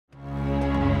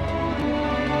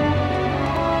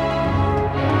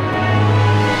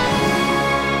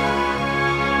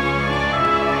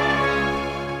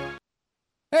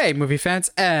Hey, movie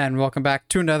fans, and welcome back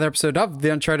to another episode of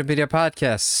the Uncharted Media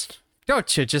Podcast.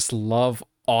 Don't you just love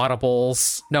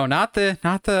audibles? No, not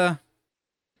the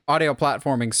audio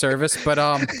platforming service, but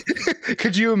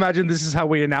Could you imagine this is how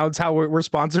we announce how we're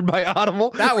sponsored by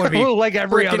Audible? That would be like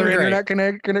every other great. internet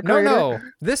connector. No.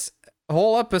 This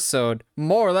whole episode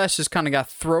more or less just kind of got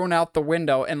thrown out the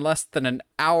window in less than an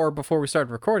hour before we started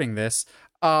recording this.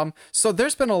 So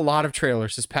there's been a lot of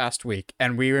trailers this past week,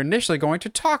 and we were initially going to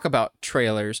talk about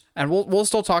trailers, and we'll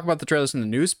still talk about the trailers in the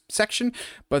news section,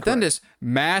 but then this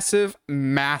massive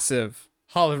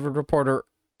Hollywood Reporter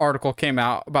article came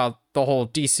out about the whole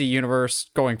DC universe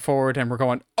going forward, and we're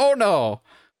going, oh no,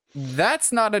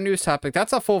 that's not a news topic,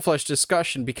 that's a full-fledged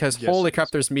discussion, because holy crap,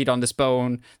 there's meat on this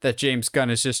bone that James Gunn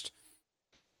is just...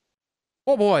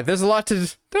 Oh boy, there's a lot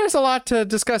to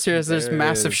discuss here, as there's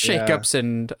massive shakeups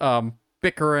and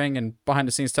bickering and behind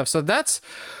the scenes stuff. So that's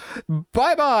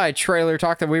bye trailer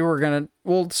talk that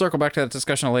we'll circle back to that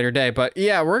discussion a later day. But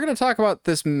yeah, we're gonna talk about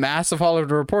this massive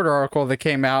Hollywood Reporter article that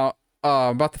came out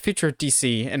about the future of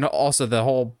DC, and also the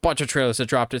whole bunch of trailers that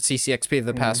dropped at CCXP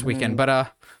the past weekend.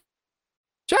 But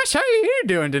Josh, how are you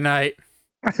doing tonight?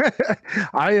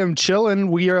 I am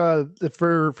chilling. We are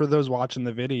for those watching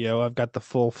the video, I've got the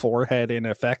full forehead in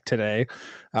effect today.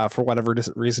 For whatever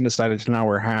reason, decided to now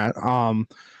wear a hat.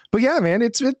 But yeah, man,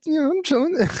 it's I'm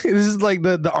chilling. This is like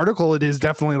the article. It is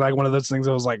definitely like one of those things.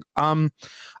 I was like,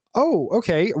 oh,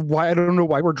 okay. Why? I don't know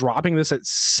why we're dropping this at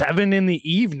 7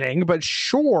 p.m, but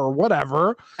sure,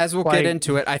 whatever. As we'll get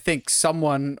into it, I think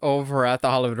someone over at the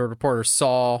Hollywood Reporter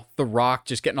saw The Rock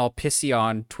just getting all pissy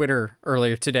on Twitter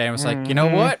earlier today and was like, you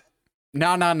know what?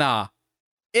 Nah.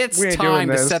 It's time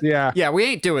to set. Yeah, we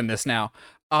ain't doing this now.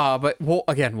 But we'll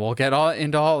get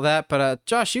into all of that. But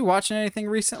Josh, you watching anything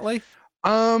recently?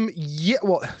 Yeah,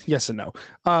 well, yes and no.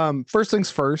 First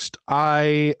things first,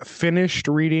 I finished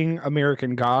reading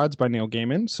American Gods by Neil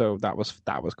Gaiman, so that was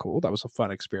cool. That was a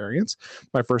fun experience.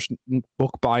 My first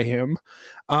book by him.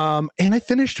 And I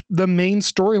finished the main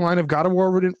storyline of God of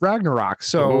War Ragnarok.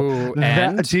 So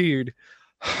dude,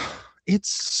 it's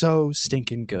so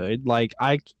stinking good. Like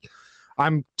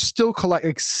I'm still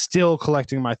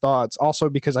collecting my thoughts. Also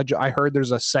because I heard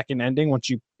there's a second ending once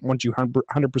you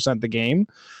 100% the game.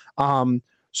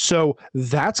 So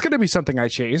that's going to be something I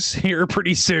chase here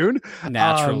pretty soon.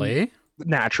 Naturally.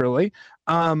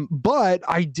 But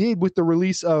I did with the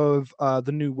release of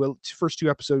the new first 2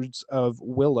 episodes of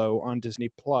Willow on Disney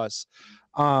Plus.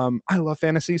 I love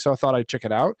fantasy, so I thought I'd check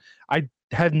it out. I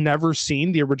had never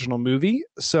seen the original movie,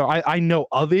 so I know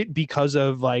of it because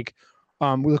of like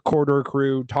with the Corridor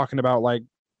Crew talking about like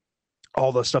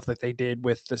all the stuff that they did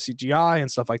with the CGI and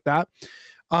stuff like that.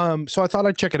 So I thought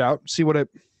I'd check it out, see what it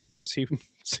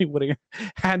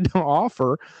had to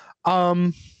offer.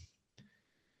 I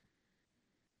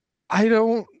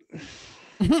don't.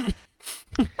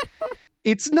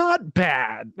 It's not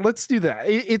bad. Let's do that.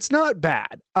 It's not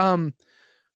bad.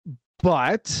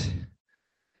 But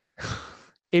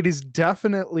it is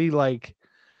definitely like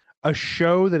a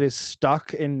show that is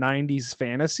stuck in 90s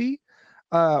fantasy,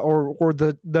 or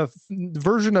the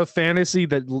version of fantasy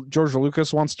that George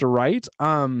Lucas wants to write.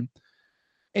 And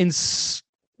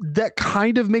that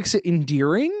kind of makes it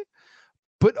endearing,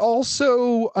 but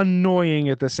also annoying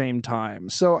at the same time.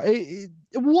 So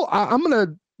I'm going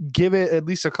to give it at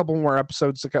least a couple more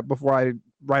episodes to cut before I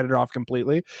write it off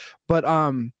completely. But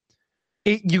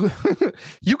you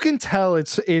can tell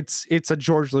it's a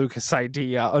George Lucas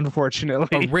idea,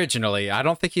 unfortunately. Originally, I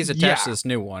don't think he's attached to this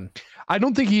new one. I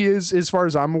don't think he is, as far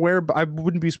as I'm aware, but I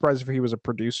wouldn't be surprised if he was a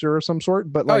producer of some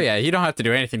sort. But like, oh yeah, you don't have to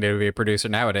do anything to be a producer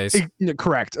nowadays.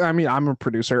 Correct. I mean, I'm a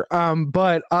producer.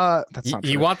 But that's not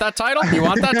true. You want that title? You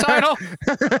want that title?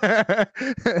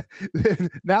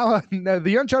 Now,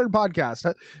 the Uncharted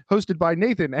podcast, hosted by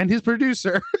Nathan and his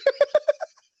producer.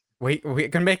 We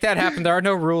can make that happen. There are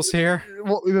no rules here.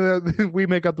 Well, we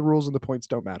make up the rules and the points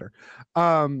don't matter.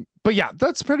 But yeah,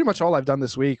 that's pretty much all I've done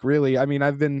this week, really. I mean,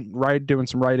 I've been doing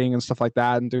some writing and stuff like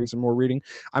that and doing some more reading.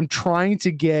 I'm trying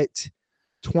to get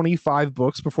 25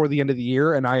 books before the end of the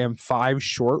year, and I am 5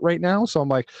 short right now. So I'm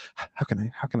like, how can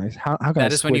I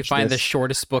that is when you find the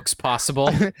shortest books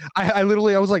possible. I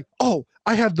was like, oh,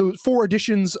 I have the 4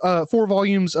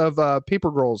 volumes of Paper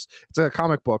Girls. It's a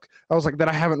comic book. I was like, that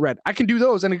I haven't read. I can do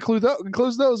those and include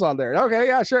those on there. Okay,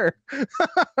 yeah, sure.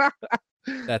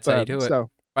 That's how you do it. So,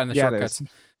 find the shortcuts.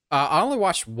 I only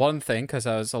watched one thing because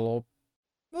I was a little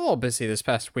busy this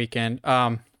past weekend.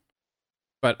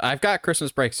 But I've got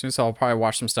Christmas break soon, so I'll probably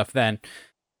watch some stuff then.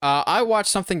 I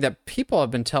watched something that people have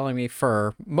been telling me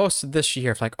for most of this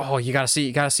year. Like, oh, you gotta see,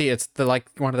 you gotta see. It's the like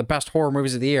one of the best horror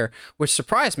movies of the year, which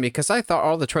surprised me because I thought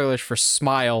all the trailers for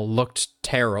Smile looked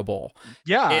terrible.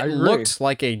 Yeah, I It agree. looked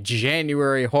like a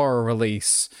January horror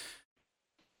release.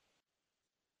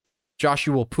 Josh,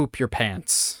 you will poop your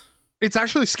pants. It's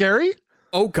actually scary.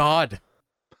 Oh God.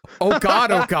 Oh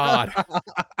God. Oh God.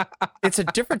 It's a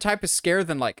different type of scare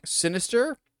than like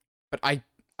Sinister, but I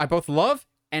both love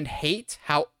and hate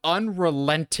how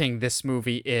unrelenting this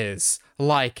movie is.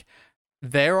 Like,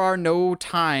 there are no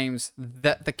times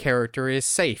that the character is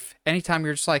safe. Anytime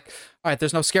you're just like, all right,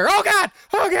 there's no scare. Oh God!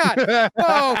 Oh God!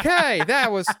 Okay,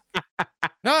 that was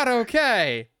not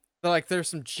okay. But, like, there's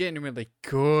some genuinely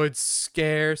good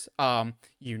scares.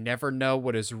 You never know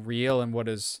what is real and what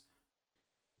is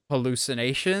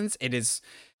hallucinations. It's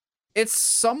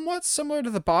somewhat similar to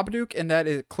the Babadook in that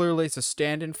it clearly is a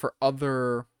stand-in for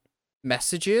other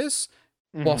messages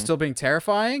while still being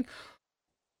terrifying.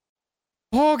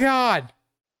 Oh God.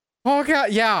 Oh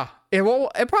God. Yeah. It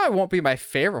probably won't be my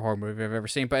favorite horror movie I've ever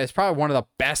seen, but it's probably one of the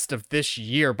best of this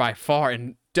year by far,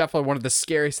 and definitely one of the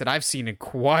scariest that I've seen in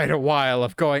quite a while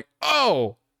of going,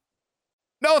 oh,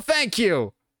 no, thank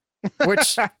you.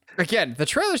 Which, again, the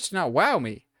trailers do not wow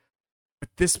me. But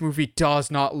this movie does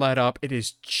not let up. It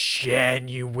is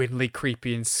genuinely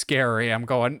creepy and scary. I'm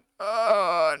going,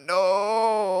 no.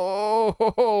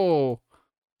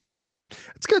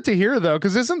 It's good to hear though,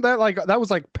 because isn't that like that was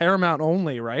like Paramount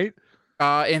only, right?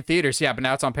 In theaters, yeah, but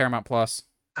now it's on Paramount Plus.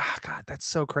 Ah, God, that's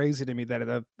so crazy to me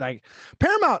that like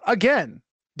Paramount again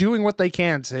doing what they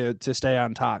can to stay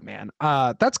on top, man.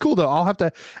 That's cool though. I'll have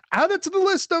to add it to the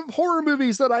list of horror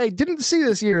movies that I didn't see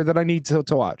this year that I need to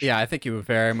watch. Yeah, I think you would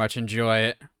very much enjoy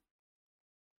it.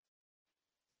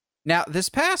 Now, this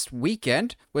past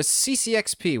weekend was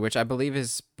CCXP, which I believe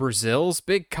is Brazil's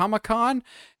big Comic-Con,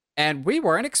 and we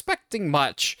weren't expecting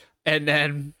much. And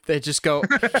then they just go,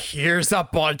 here's a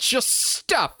bunch of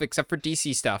stuff, except for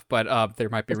DC stuff. But there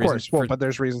might be reasons. Well, but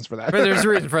there's reasons for that. But there's a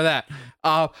reason for that.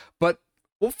 But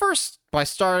we'll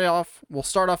start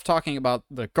off talking about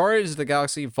the Guardians of the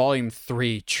Galaxy Volume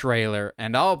 3 trailer.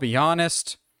 And I'll be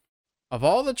honest, of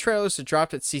all the trailers that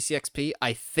dropped at CCXP,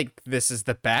 I think this is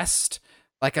the best.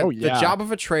 Like, the job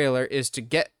of a trailer is to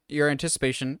get your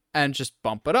anticipation and just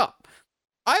bump it up.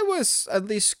 I was at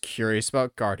least curious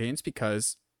about Guardians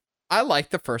because I liked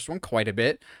the first one quite a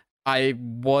bit. I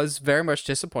was very much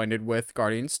disappointed with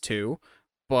Guardians 2,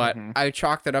 but I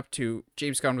chalked it up to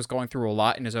James Gunn was going through a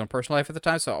lot in his own personal life at the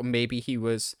time, so maybe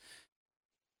his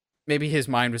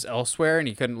mind was elsewhere and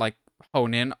he couldn't like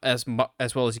hone in as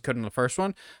well as he could in the first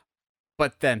one.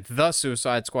 But then The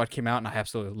Suicide Squad came out, and I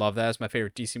absolutely love that. It's my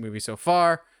favorite DC movie so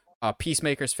far.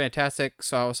 Peacemaker's fantastic.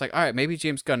 So I was like, all right, maybe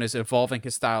James Gunn is evolving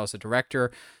his style as a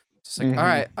director. Just like, all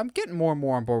right, I'm getting more and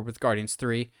more on board with Guardians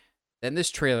 3. Then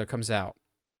this trailer comes out.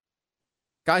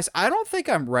 Guys, I don't think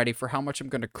I'm ready for how much I'm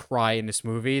going to cry in this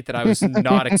movie that I was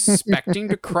not expecting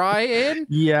to cry in.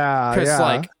 Yeah. Because,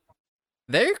 like,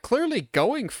 they're clearly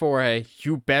going for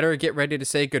you better get ready to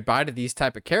say goodbye to these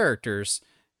type of characters.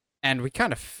 And we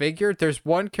kind of figured there's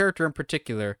one character in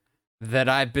particular that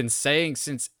I've been saying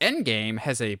since Endgame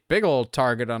has a big old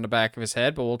target on the back of his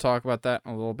head, but we'll talk about that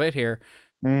in a little bit here.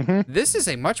 This is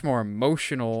a much more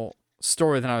emotional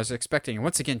story than I was expecting. And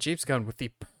once again, James Gunn with the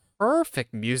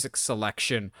perfect music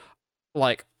selection.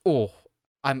 Like,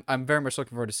 I'm very much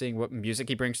looking forward to seeing what music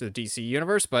he brings to the DC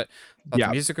universe, but the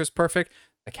music was perfect.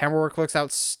 The camera work looks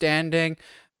outstanding.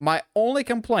 My only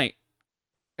complaint,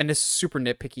 and this is super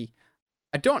nitpicky,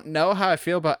 I don't know how I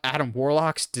feel about Adam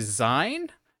Warlock's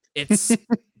design. It's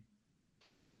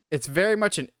very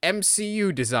much an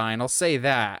MCU design, I'll say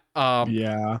that.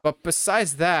 But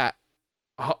besides that,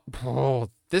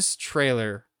 this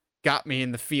trailer got me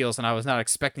in the feels, and I was not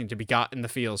expecting to be got in the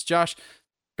feels. Josh,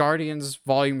 Guardians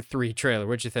Volume 3 trailer,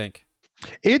 what'd you think?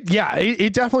 It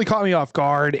definitely caught me off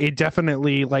guard. It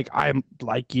definitely, like, I'm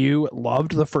like you,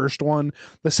 loved the first one.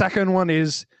 The second one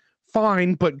is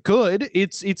fine but good.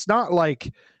 It's not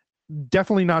like,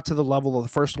 definitely not to the level of the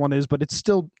first one is, but it's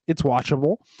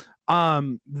watchable.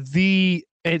 Definitely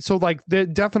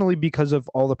because of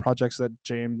all the projects that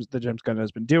James Gunn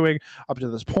has been doing up to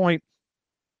this point,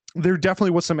 there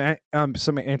definitely was some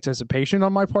anticipation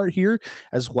on my part here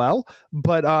as well.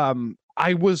 But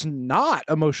I was not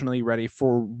emotionally ready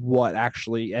for what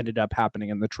actually ended up happening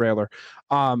in the trailer.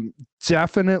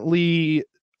 Definitely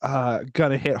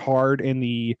gonna hit hard in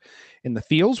the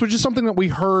feels, which is something that we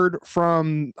heard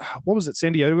from, what was it,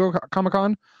 San Diego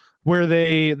Comic-Con, where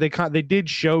they did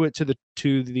show it to the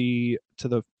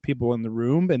people in the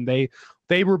room, and they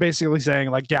were basically saying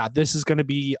like, yeah, this is going to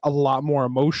be a lot more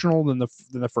emotional than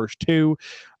the first two.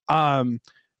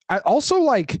 I also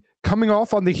like coming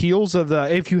off on the heels of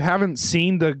if you haven't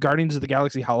seen the Guardians of the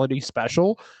Galaxy holiday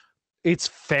special, it's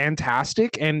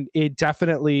fantastic, and it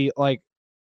definitely like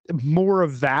more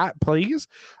of that, please.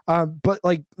 But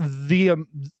like the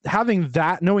having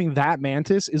that, knowing that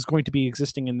Mantis is going to be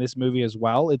existing in this movie as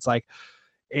well, it's like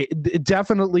it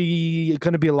definitely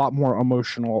going to be a lot more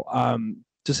emotional,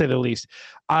 to say the least.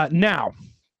 Now,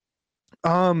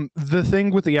 the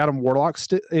thing with the Adam Warlock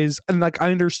is, and like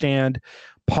I understand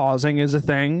pausing is a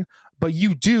thing, but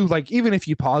you do like, even if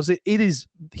you pause it,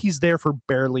 he's there for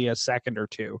barely a second or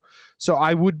two. So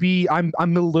I'm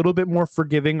a little bit more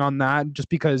forgiving on that, just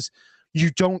because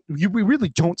we really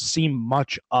don't see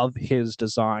much of his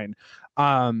design.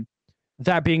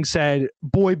 That being said,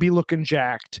 boy be looking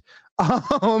jacked.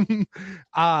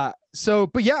 But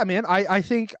yeah, man, I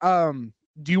think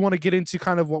do you want to get into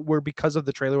kind of what we're, because of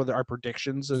the trailer, with our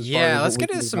predictions? Let's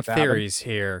get into some theories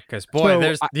here, because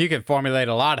boy, you can formulate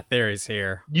a lot of theories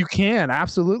here. You can,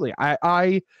 absolutely.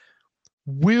 I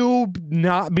will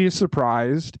not be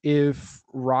surprised if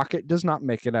Rocket does not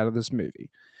make it out of this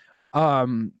movie.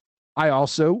 I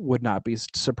also would not be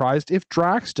surprised if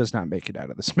Drax does not make it out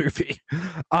of this movie.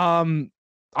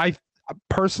 I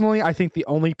personally, I think the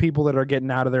only people that are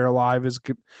getting out of there alive is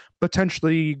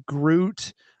potentially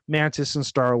Groot, Mantis, and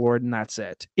Star-Lord, and that's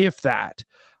it. If that.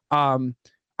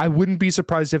 I wouldn't be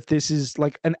surprised if this is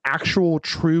like an actual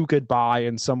true goodbye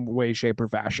in some way, shape, or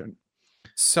fashion.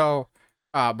 So,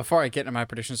 before I get into my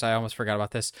predictions, I almost forgot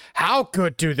about this. How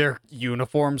good do their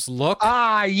uniforms look?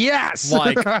 Yes!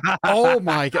 Like, oh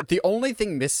my god. The only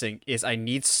thing missing is I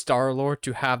need Star-Lord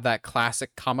to have that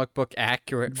classic comic book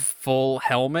accurate full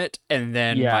helmet, and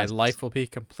then my life will be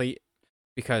complete.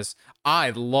 Because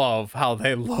I love how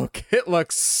they look. It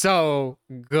looks so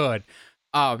good.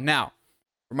 Now,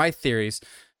 for my theories,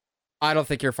 I don't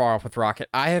think you're far off with Rocket.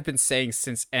 I have been saying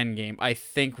since Endgame, I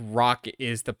think Rocket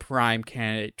is the prime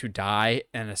candidate to die,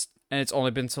 and it's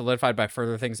only been solidified by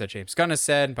further things that James Gunn has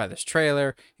said, by this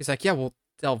trailer. He's like, yeah, we'll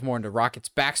delve more into Rocket's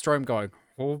backstory. I'm going,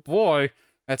 oh boy.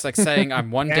 That's like saying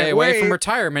I'm one day away from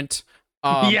retirement.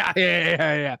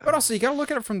 Yeah. But also, you gotta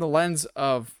look at it from the lens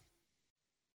of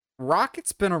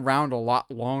Rocket's been around a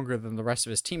lot longer than the rest of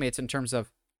his teammates, in terms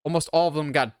of almost all of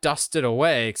them got dusted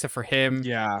away except for him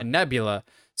and Nebula.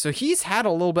 So he's had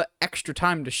a little bit extra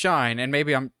time to shine, and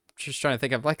maybe I'm just trying to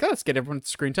think of like, oh, let's get everyone's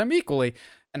screen time equally.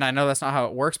 And I know that's not how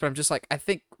it works, but I'm just like, I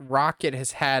think Rocket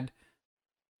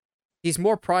he's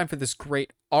more primed for this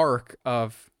great arc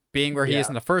of being where he is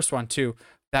in the first one too.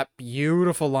 That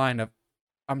beautiful line of,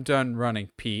 I'm done running,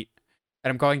 Pete. And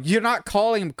I'm going, you're not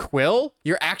calling him Quill?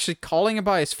 You're actually calling him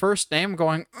by his first name? I'm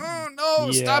going, oh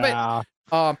no, stop it.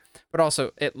 But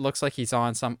also, it looks like he's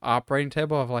on some operating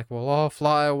table of like, we'll all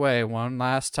fly away one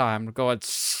last time. I'm going,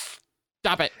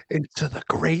 stop it. Into the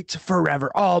great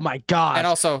forever. Oh my god. And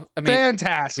also, I mean,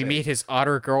 fantastic. We meet his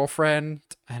otter girlfriend,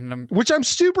 and which I'm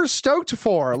super stoked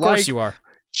for. Of course you are.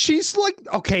 She's like,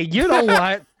 okay, you know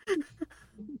what?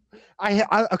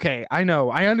 Okay, I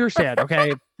know, I understand,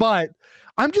 okay, but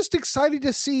I'm just excited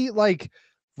to see like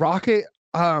Rocket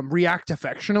react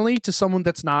affectionately to someone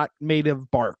that's not made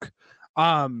of bark.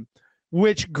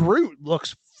 Which Groot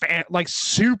looks like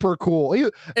super cool.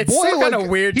 It's still kind of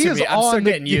weird to me. I'm still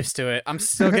getting used to it. I'm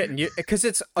still getting used, because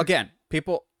it's, again,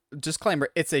 people, disclaimer,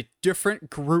 it's a different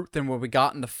Groot than what we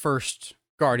got in the first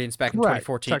Guardians back in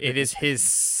 2014. It is his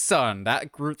son.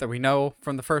 That Groot that we know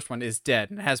from the first one is dead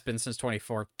and has been since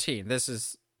 2014. This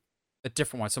is a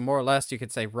different one. So more or less, you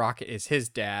could say Rocket is his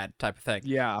dad type of thing.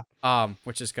 Yeah.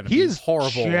 Which is going to be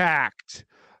horrible. Jacked.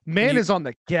 Man is on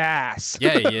the gas.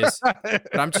 Yeah, he is.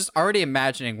 But I'm just already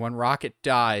imagining when Rocket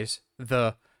dies,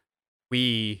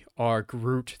 we are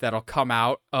Groot that'll come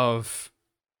out of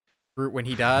Groot when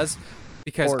he does.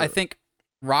 Because I think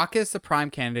Rocket is the prime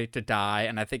candidate to die,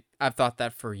 and I think I've thought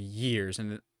that for years,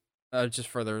 and just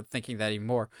further thinking that even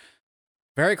more.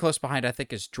 Very close behind, I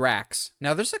think, is Drax.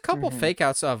 Now, there's a couple fake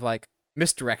outs of like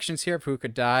misdirections here of who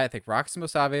could die. I think Rocket's the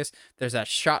most obvious. There's that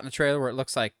shot in the trailer where it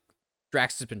looks like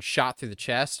Drax has been shot through the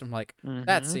chest. I'm like,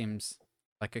 that seems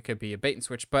like it could be a bait and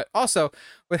switch. But also,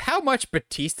 with how much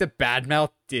Batista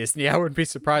badmouthed Disney, I wouldn't be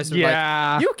surprised if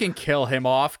like, you can kill him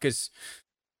off, because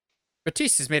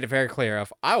Batista's made it very clear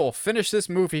of, I will finish this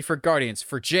movie for Guardians,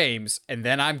 for James, and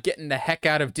then I'm getting the heck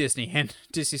out of Disney. And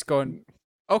Disney's going,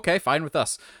 okay, fine with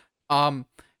us.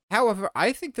 However,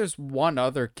 I think there's one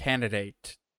other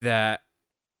candidate that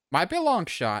might be a long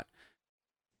shot,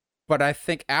 but I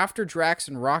think after Drax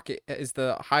and Rocket is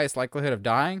the highest likelihood of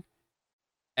dying,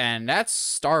 and that's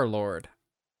Star-Lord.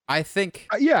 I think...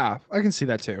 yeah, I can see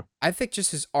that too. I think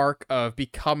just his arc of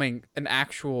becoming an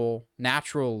actual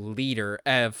natural leader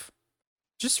of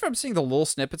just from seeing the little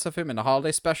snippets of him in the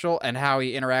holiday special and how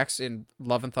he interacts in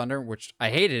Love and Thunder, which I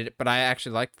hated it, but I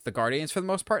actually liked the Guardians for the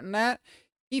most part in that,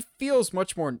 he feels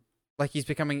much more like he's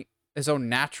becoming his own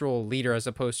natural leader as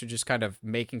opposed to just kind of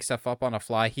making stuff up on a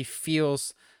fly. He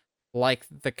feels like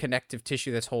the connective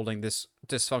tissue that's holding this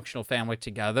dysfunctional family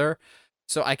together.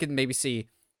 So I could maybe see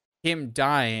him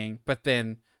dying, but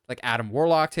then like Adam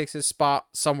Warlock takes his spot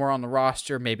somewhere on the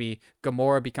roster. Maybe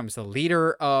Gamora becomes the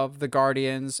leader of the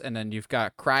Guardians, and then you've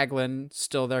got Kraglin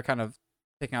still there kind of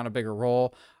taking on a bigger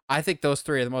role. I think those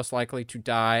three are the most likely to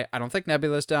die. I don't think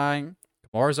Nebula's dying.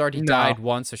 Gamora's already died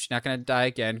once, so she's not going to die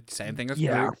again. Same thing with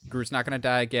Groot. Groot's not going to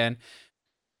die again.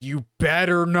 You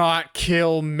better not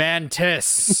kill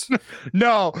Mantis.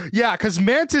 No, yeah, because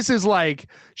Mantis is like,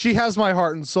 she has my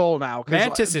heart and soul now.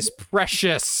 Mantis is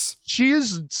precious. She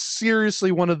is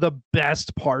seriously one of the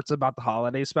best parts about the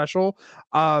holiday special.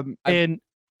 And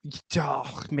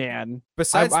oh man,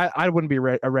 besides, I wouldn't be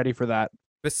ready for that.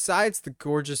 Besides the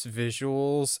gorgeous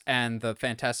visuals and the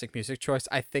fantastic music choice,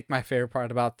 I think my favorite part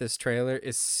about this trailer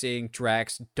is seeing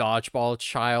Drax dodgeball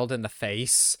Child in the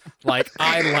face. Like,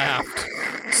 I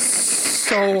laughed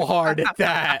so hard at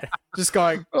that. Just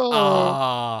going,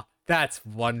 that's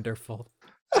wonderful.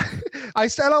 I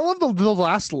love the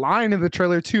last line of the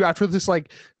trailer too, after this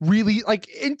like really like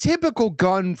in typical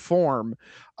gun form.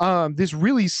 This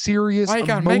really serious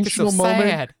emotional moment.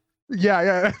 Sad?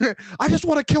 Yeah. I just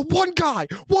want to kill one guy.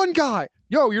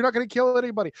 Yo, you're not going to kill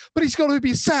anybody, but he's going to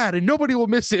be sad and nobody will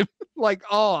miss him. Like,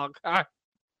 oh, God.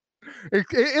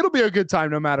 It'll be a good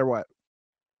time no no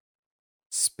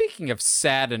Speaking of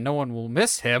sad and no one will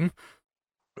miss him,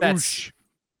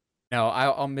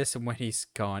 I'll miss him when he's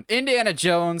gone. Indiana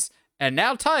Jones, and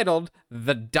now titled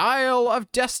The Dial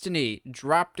of Destiny,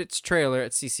 dropped its trailer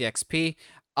at CCXP.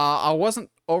 I wasn't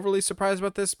overly surprised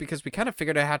about this because we kind of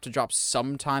figured it had to drop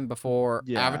sometime before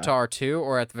Avatar 2,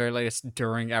 or at the very latest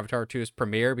during Avatar 2's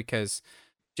premiere, because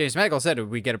James Mangold said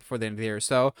we get it before the end of the year.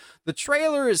 So the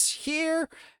trailer is here,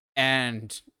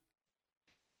 and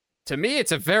to me,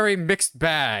 it's a very mixed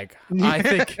bag. I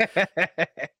think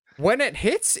when it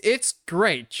hits, it's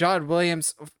great. John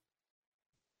Williams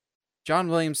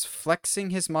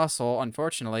flexing his muscle,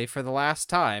 unfortunately, for the last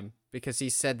time, because he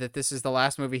said that this is the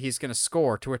last movie he's going to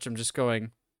score, to which I'm just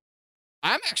going,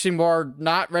 I'm actually more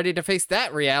not ready to face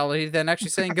that reality than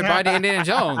actually saying goodbye to Indiana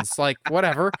Jones. Like,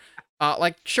 whatever.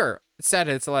 Sure, it's sad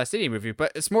that it's the last Indie movie,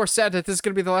 but it's more sad that this is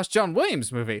going to be the last John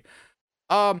Williams movie.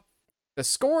 The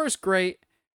score is great,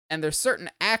 and there's certain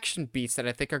action beats that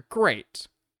I think are great.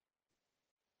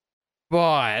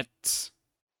 But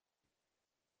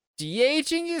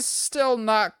de-aging is still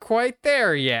not quite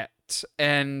there yet,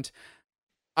 and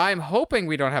I'm hoping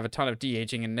we don't have a ton of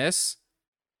de-aging in this,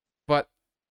 but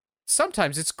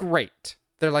sometimes it's great.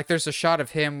 There's a shot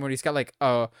of him when he's got like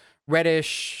a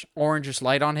reddish, orangish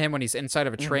light on him when he's inside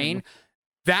of a train. Mm-hmm.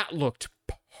 That looked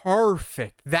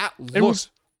perfect. It was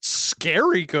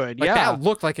scary good. That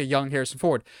looked like a young Harrison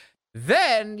Ford.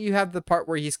 Then you have the part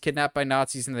where he's kidnapped by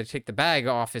Nazis and they take the bag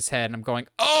off his head, and I'm going,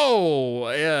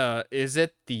 is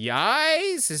it the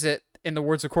eyes? Is it, in the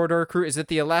words of Corridor Crew, is it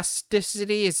the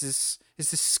elasticity? Is the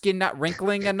skin not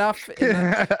wrinkling enough?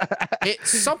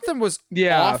 Something was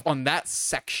off on that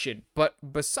section. But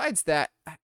besides that,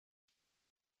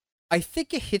 I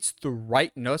think it hits the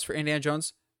right notes for Indiana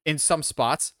Jones in some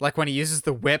spots. Like when he uses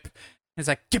the whip, it's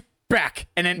like, get back.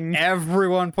 And then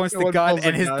everyone points the gun,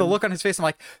 and the look on his face, I'm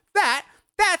like,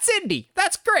 that's Indy.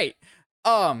 That's great.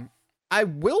 I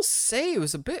will say it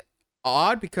was a bit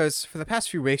odd because for the past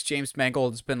few weeks, James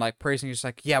Mangold has been like praising, just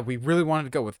like, yeah, we really wanted to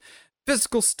go with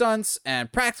physical stunts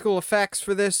and practical effects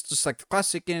for this, just like the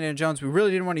classic Indiana Jones. We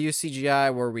really didn't want to use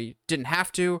CGI where we didn't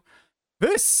have to.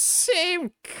 This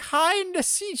seemed kind of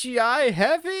CGI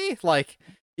heavy. Like,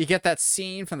 you get that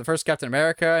scene from the first Captain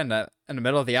America in the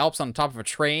middle of the Alps on top of a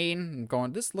train, and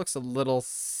going, this looks a little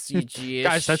CGI.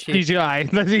 Guys, that's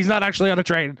CGI. He's not actually on a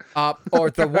train. Or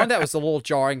the one that was a little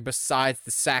jarring, besides the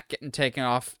sack getting taken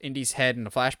off Indy's head in the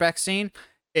flashback scene,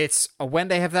 it's when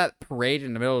they have that parade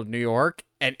in the middle of New York,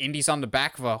 and Indy's on the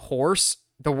back of a horse.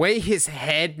 The way his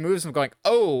head moves, I'm going,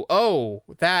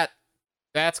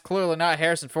 that's clearly not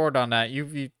Harrison Ford on that.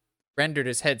 You rendered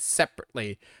his head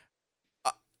separately.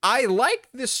 I like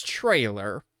this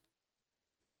trailer,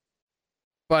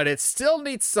 but it still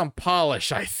needs some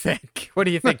polish, I think. What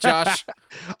do you think, Josh?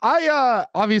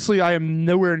 Obviously I am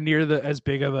nowhere near as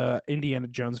big of a Indiana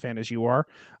Jones fan as you are.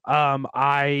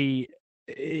 It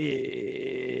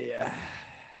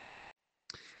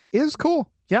was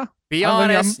cool. Yeah. Be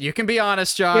honest. You can be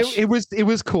honest, Josh. It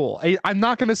was cool. I'm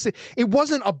not gonna say it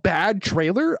wasn't a bad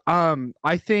trailer.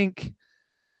 I think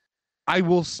I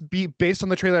will be based on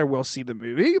the trailer. I will see the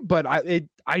movie, but I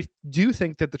do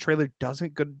think that the trailer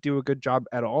doesn't do a good job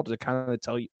at all to kind of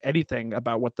tell you anything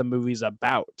about what the movie's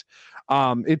about.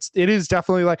 It is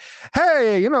definitely like,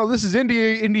 hey, this is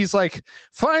Indy's like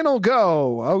final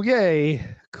go. Oh yay,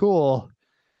 cool.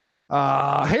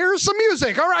 Here's some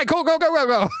music. All right, cool,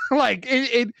 go. Like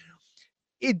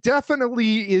it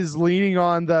definitely is leaning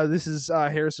on this is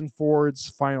Harrison Ford's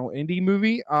final Indy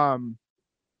movie.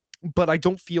 But I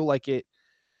don't feel like it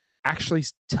actually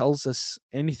tells us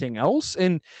anything else.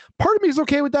 And part of me is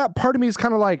okay with that. Part of me is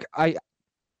kind of like, I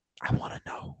want to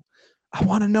know. I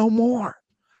want to know more.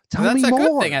 Tell me more. That's a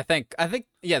good thing, I think.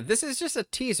 Yeah, this is just a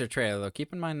teaser trailer, though.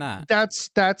 Keep in mind that.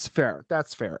 That's fair.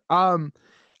 That's fair.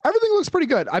 Everything looks pretty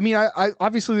good. I mean, I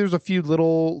obviously there's a few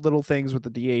little things with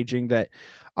the de-aging that,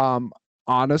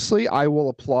 honestly, I will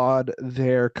applaud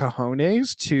their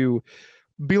cojones to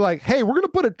be like, hey, we're gonna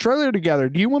put a trailer together.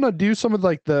 Do you want to do some of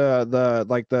like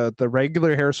the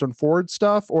regular Harrison Ford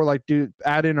stuff, or like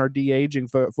add in our de-aging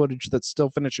footage that's still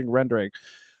finishing rendering?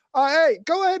 Hey,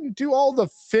 go ahead and do all the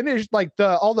finished, like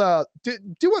do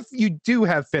what you do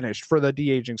have finished for the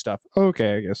de-aging stuff.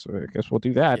 Okay, I guess we'll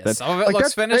do that. Yeah, then. Some of it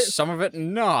looks finished, some of it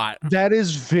not. That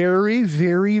is very,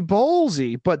 very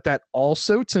ballsy, but that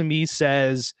also to me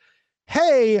says,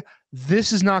 hey,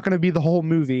 this is not going to be the whole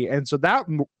movie, and so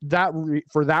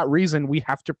for that reason we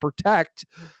have to protect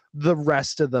the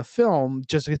rest of the film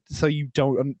just so you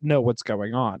don't know what's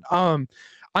going on.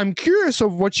 I'm curious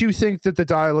of what you think that the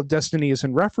Dial of Destiny is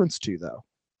in reference to, though.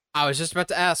 I was just about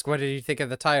to ask, what did you think of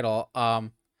the title?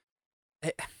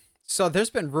 So there's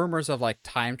been rumors of like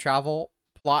time travel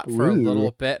plot for a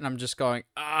little bit, and I'm just going,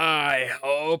 I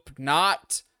hope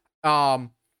not.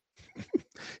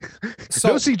 So,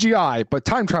 no CGI, but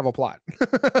time travel plot.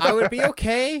 I would be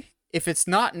okay if it's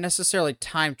not necessarily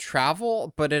time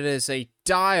travel, but it is a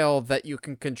dial that you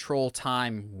can control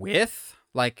time with.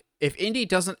 Like, if Indy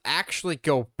doesn't actually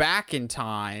go back in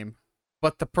time,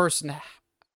 but the person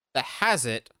that has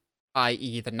it,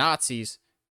 i.e. the Nazis,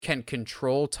 can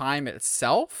control time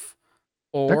itself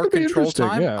or control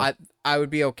time, yeah. I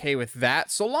would be okay with that.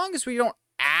 So long as we don't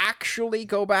actually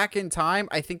go back in time,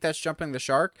 I think that's jumping the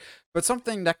shark. But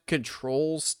something that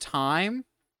controls time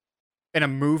in a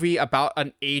movie about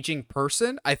an aging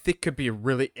person, I think could be a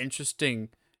really interesting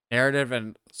narrative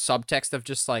and subtext of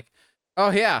just like,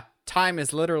 oh yeah, time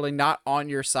is literally not on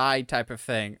your side type of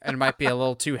thing. And it might be a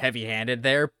little too heavy-handed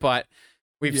there, but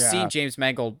we've seen James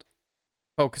Mangold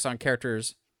focus on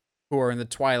characters who are in the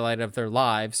twilight of their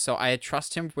lives, so I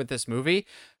trust him with this movie.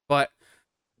 But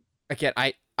again,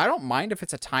 I don't mind if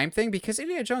it's a time thing, because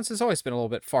Indiana Jones has always been a little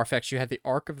bit far-fetched. You had the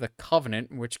Ark of the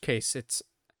Covenant, in which case it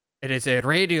is a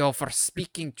radio for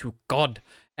speaking to God,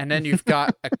 and then you've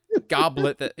got a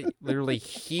goblet that literally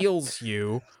heals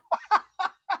you.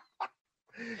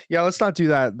 Yeah, let's not do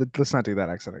that. Let's not do that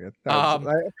accent again.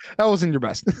 That wasn't your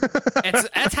best.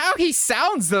 That's how he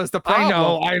sounds, though, is the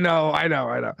problem. I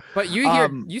know. But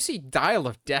you see Dial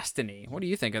of Destiny. What do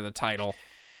you think of the title?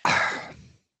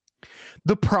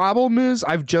 The problem is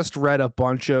I've just read a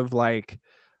bunch of like,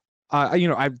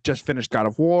 I've just finished God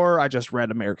of War. I just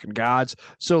read American Gods.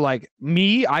 So like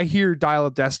I hear Dial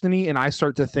of Destiny and I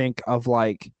start to think of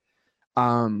like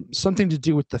something to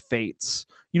do with the fates.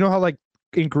 You know how like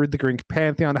in the Greek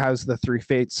pantheon has the three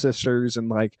fate sisters, and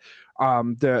like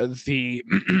the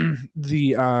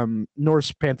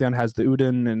Norse pantheon has the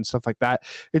Odin and stuff like that.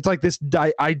 It's like this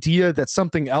idea that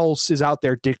something else is out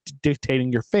there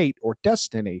dictating your fate or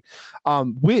destiny,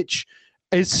 which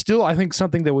is still, I think,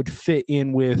 something that would fit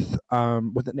in with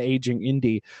an aging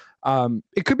Indy.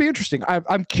 It could be interesting.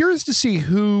 I'm curious to see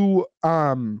who.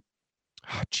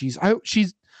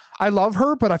 I love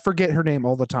her, but I forget her name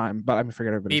all the time. But I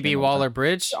forget everybody's name. Phoebe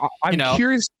Waller-Bridge. I'm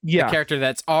curious. Yeah, a character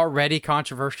that's already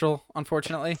controversial,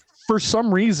 unfortunately. For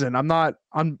some reason, I'm not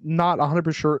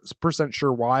 100%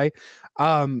 sure why.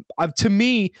 To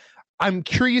me, I'm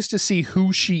curious to see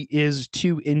who she is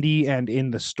to Indy and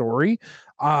in the story.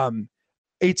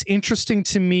 It's interesting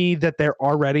to me that they're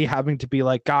already having to be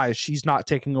like, guys, she's not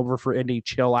taking over for Indy.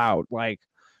 Chill out. Like,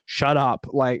 shut up.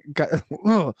 Like,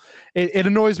 it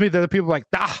annoys me that the people are like,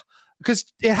 because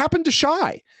it happened to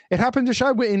Shy. It happened to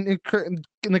Shy in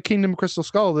the Kingdom of Crystal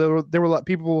Skull. There were a lot of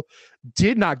people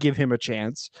did not give him a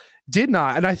chance. Did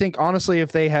not. And I think, honestly,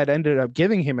 if they had ended up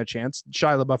giving him a chance,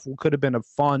 Shia LaBeouf could have been a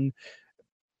fun.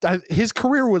 His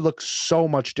career would look so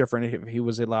much different if he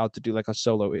was allowed to do like a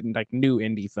solo, like new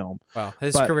indie film. Well,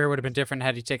 his career would have been different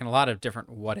had he taken a lot of different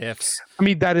what ifs. I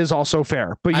mean, that is also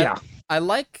fair, but yeah. I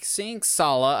like seeing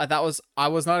Sala. I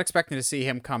was not expecting to see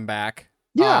him come back.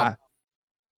 Yeah.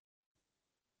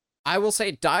 I will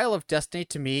say Dial of Destiny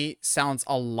to me sounds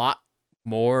a lot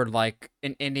more like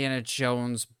an Indiana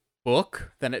Jones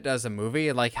book than it does a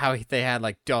movie. Like how they had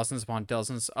like dozens upon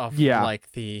dozens of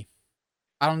like the,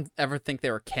 I don't ever think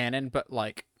they were canon, but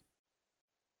like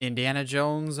Indiana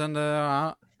Jones and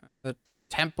the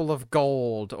Temple of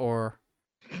Gold, or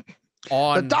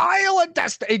on the Dial of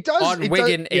Destiny. It does on it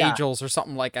Wigan does, Angels or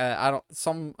something like I don't,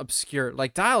 some obscure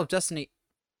like Dial of Destiny.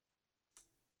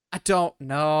 I don't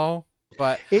know,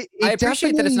 but I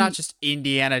appreciate that it's not just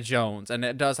Indiana Jones and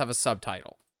it does have a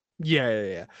subtitle.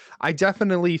 Yeah. I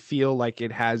definitely feel like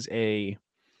it has a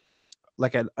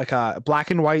like a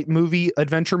black and white movie,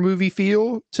 adventure movie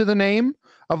feel to the name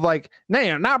of like,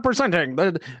 now presenting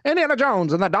the Indiana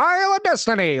Jones and the Dial of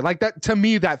Destiny. Like that, to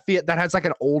me, that has like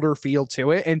an older feel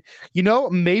to it. And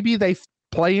maybe they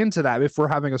play into that if we're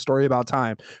having a story about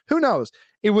time. Who knows?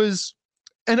 It was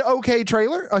an okay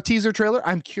trailer, a teaser trailer.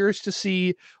 I'm curious to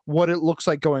see what it looks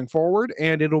like going forward,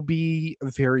 and it'll be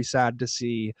very sad to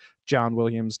see John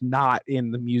Williams not in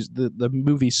the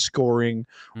movie scoring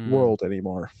world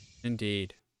anymore.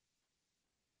 Indeed.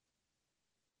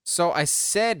 So I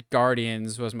said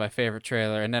Guardians was my favorite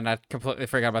trailer, and then I completely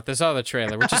forgot about this other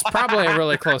trailer, which is probably a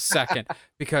really close second,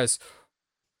 because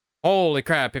holy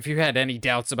crap, if you had any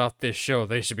doubts about this show,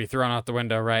 they should be thrown out the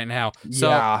window right now. So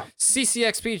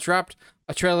CCXP dropped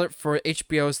a trailer for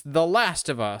HBO's The Last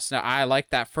of Us. Now, I like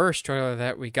that first trailer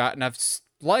that we got, and I've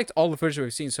liked all the footage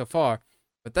we've seen so far,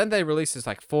 but then they released this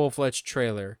like full-fledged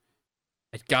trailer.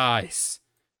 And guys,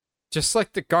 just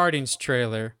like the Guardians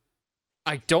trailer,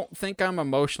 I don't think I'm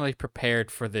emotionally prepared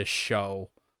for this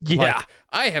show. Yeah. Like,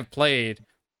 I have played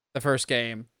the first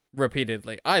game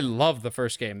repeatedly. I love the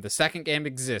first game. The second game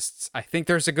exists. I think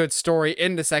there's a good story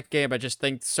in the second game. I just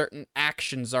think certain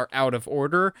actions are out of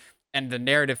order, and the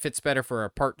narrative fits better for a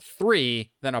part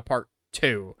 3 than a part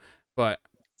 2. But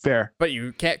fair. But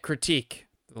you can't critique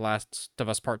The Last of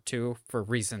Us Part 2 for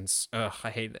reasons. Ugh, I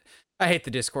hate it. I hate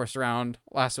the discourse around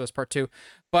Last of Us Part 2.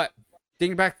 But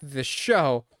thinking back to the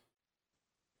show,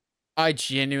 I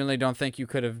genuinely don't think you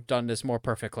could have done this more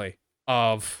perfectly.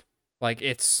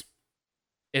 It's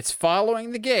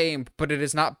following the game, but it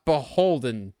is not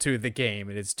beholden to the game.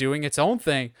 It is doing its own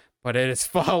thing, but it is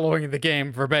following the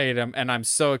game verbatim, and I'm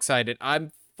so excited.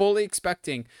 I'm fully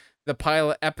expecting the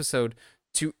pilot episode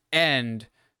to end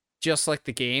just like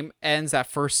the game ends, that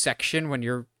first section when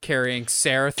you're carrying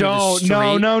Sarah through the street.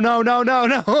 No.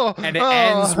 And it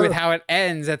ends with how it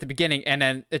ends at the beginning, and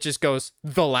then it just goes,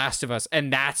 The Last of Us,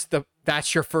 and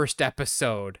that's your first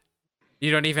episode.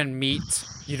 You don't even meet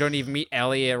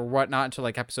Ellie or whatnot until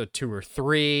like episode 2 or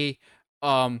 3.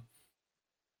 I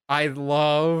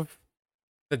love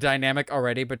the dynamic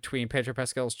already between Pedro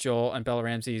Pascal's Joel and Bella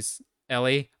Ramsey's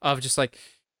Ellie, of just like,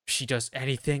 she does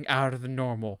anything out of the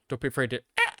normal. Don't be afraid to.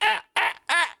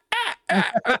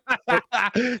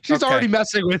 She's already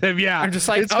messing with him. Yeah, I'm just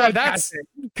like, that's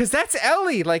because that's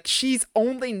Ellie. Like, she's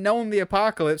only known the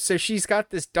apocalypse, so she's got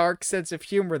this dark sense of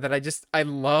humor that I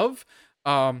love.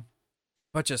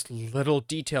 But just little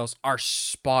details are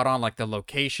spot on, like the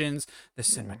locations, the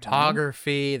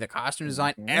cinematography, the costume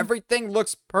design, everything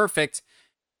looks perfect.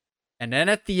 And then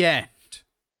at the end,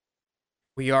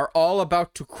 we are all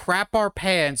about to crap our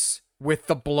pants with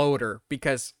the bloater,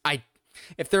 because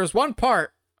if there's one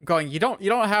part going, you don't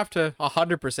have to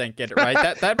 100% get it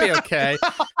right. That'd be okay.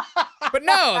 But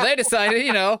no, they decided,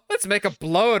 let's make a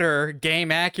bloater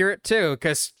game accurate too,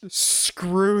 because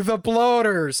screw the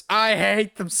bloaters. I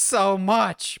hate them so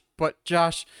much. But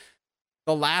Josh,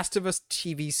 The Last of Us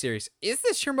TV series, is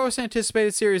this your most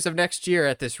anticipated series of next year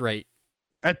at this rate?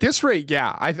 At this rate,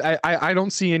 yeah. I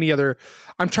don't see any other.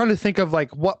 I'm trying to think of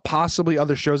like what possibly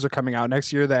other shows are coming out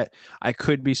next year that I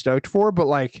could be stoked for, but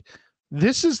like,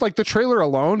 this is like, the trailer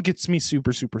alone gets me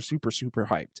super, super, super, super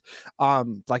hyped.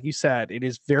 Like you said, it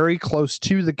is very close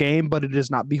to the game, but it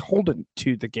is not beholden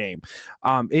to the game.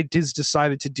 It has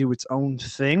decided to do its own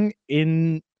thing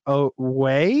in a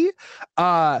way.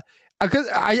 Because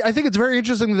I think it's very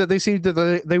interesting that they seem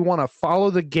that they want to follow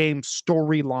the game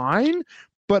storyline,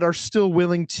 but are still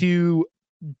willing to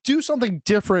do something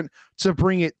different to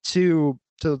bring it to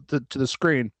the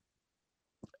screen.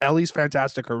 Ellie's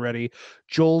fantastic already.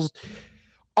 Joel's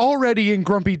already in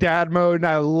grumpy dad mode, and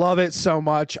I love it so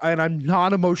much. And I'm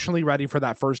not emotionally ready for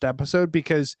that first episode,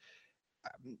 because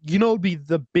it'd be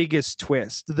the biggest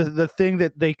twist. The thing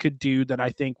that they could do that I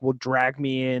think will drag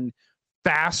me in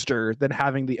faster than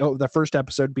having the first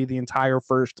episode be the entire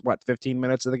first 15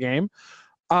 minutes of the game.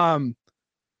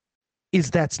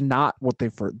 Is that's not what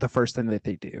the first thing that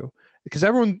they do. Because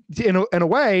everyone, in a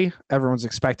way, everyone's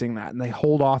expecting that, and they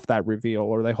hold off that reveal,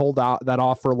 or they hold out that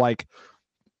off for like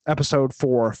episode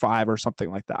 4 or 5 or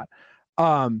something like that.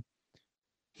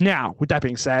 Now, with that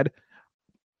being said,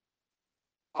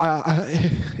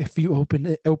 If you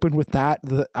open with that,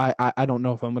 I don't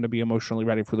know if I'm going to be emotionally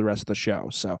ready for the rest of the show.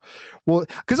 So, well,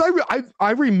 because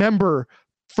I remember,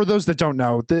 for those that don't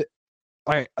know,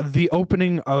 the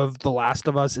opening of The Last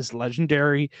of Us is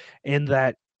legendary in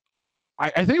that I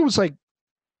think it was like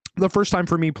the first time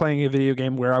for me playing a video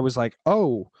game where I was like,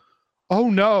 oh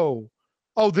no,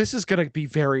 oh, this is going to be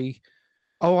very.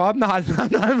 Oh, I'm not.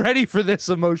 I'm not ready for this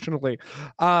emotionally.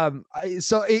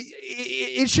 So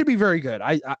it should be very good.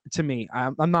 To me,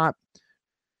 I'm not.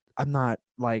 I'm not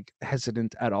like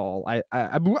hesitant at all.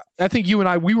 I think you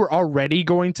and we were already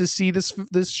going to see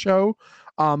this show,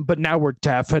 but now we're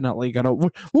definitely gonna.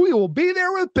 We will be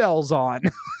there with bells on.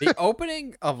 The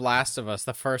opening of Last of Us,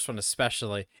 the first one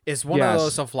especially, is one of Yes.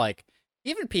 those of like,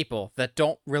 even people that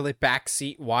don't really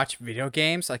backseat watch video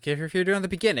games, like if you're doing the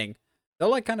beginning, they'll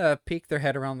like kind of peek their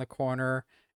head around the corner,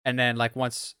 and then like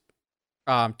once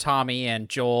Tommy and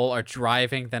Joel are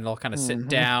driving, then they'll kind of sit Mhm.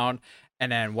 down,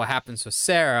 and then what happens with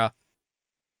Sarah,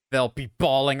 they'll be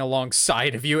bawling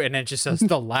alongside of you, and then it just says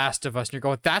The Last of Us, and you're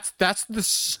going, that's the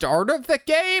start of the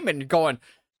game, and you're going,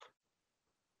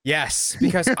 yes,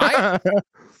 because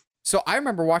So I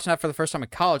remember watching that for the first time in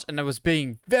college, and I was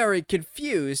being very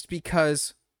confused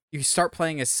because you start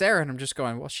playing as Sarah, and I'm just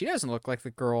going, well, she doesn't look like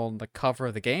the girl on the cover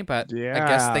of the game, but I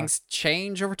guess Yeah. things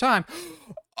change over time.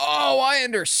 Oh, I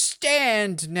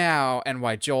understand now, and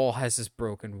why Joel has his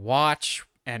broken watch.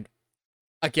 And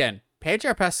again,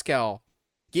 Pedro Pascal,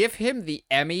 give him the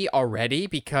Emmy already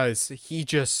because he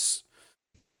just...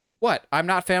 What? I'm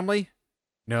not family?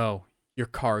 No, you're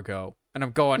cargo. And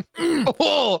I'm going...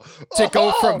 to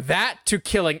go from that to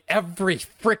killing every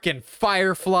freaking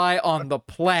firefly on the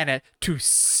planet to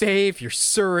save your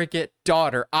surrogate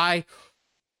daughter. I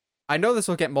know this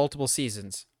will get multiple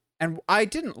seasons, and I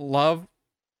didn't love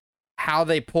how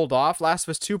they pulled off Last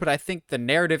of Us 2, but I think the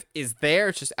narrative is there,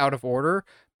 it's just out of order.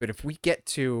 But if we get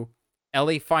to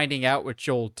Ellie finding out what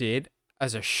Joel did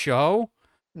as a show,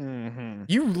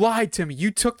 you lied to me.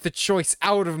 You took the choice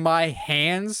out of my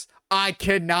hands. I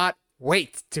cannot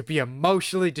wait to be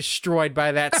emotionally destroyed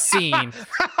by that scene.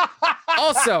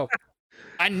 Also,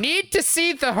 I need to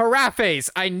see the Harafes.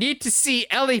 I need to see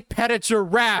Ellie pet a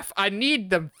giraffe. I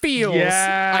need them feels.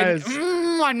 Yes.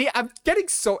 I'm getting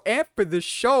so amped for this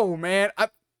show, man.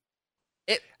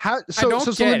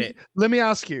 Let me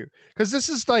ask you, because this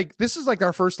is like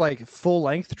our first like full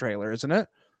length trailer, isn't it?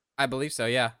 I believe so,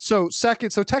 yeah. So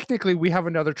technically we have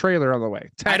another trailer on the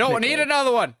way. I don't need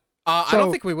another one. I don't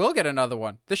So- think we will get another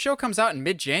one. The show comes out in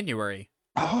mid-January.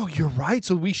 Oh, you're right.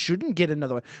 So we shouldn't get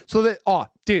another one. So that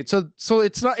dude. So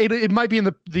it's not. It might be in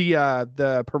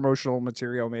the promotional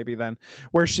material maybe then,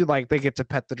 where they get to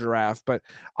pet the giraffe. But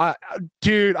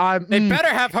dude, They better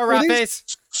have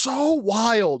Harafes. so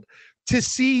wild to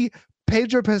see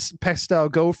Pedro Pascal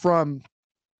go from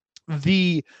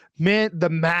the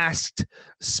masked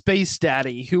space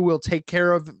daddy who will take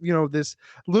care of this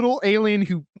little alien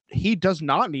who he does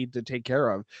not need to take care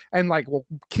of, and like will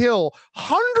kill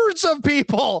hundreds of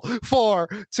people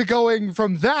to going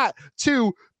from that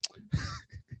to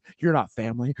you're not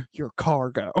family, you're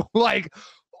cargo. Like,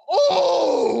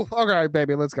 oh, okay,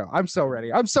 baby, let's go. I'm so ready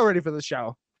for the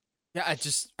show. Yeah,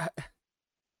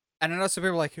 and I know some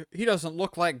people are like, he doesn't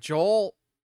look like Joel.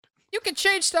 You can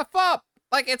change stuff up.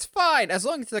 Like, it's fine, as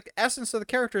long as the essence of the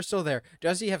character is still there.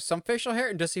 Does he have some facial hair,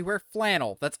 and does he wear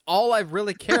flannel? That's all I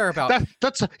really care about.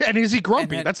 And is he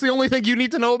grumpy? Then, that's the only thing you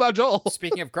need to know about Joel.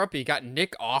 Speaking of grumpy, you got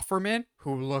Nick Offerman,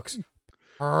 who looks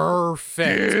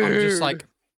perfect. Dude. I'm just like,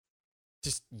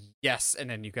 yes. And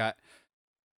then you got,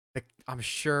 I'm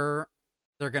sure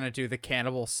they're going to do the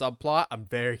cannibal subplot. I'm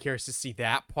very curious to see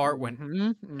that part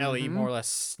when Ellie more or less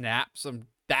snaps him.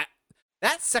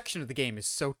 That section of the game is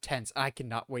so tense. I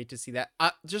cannot wait to see that.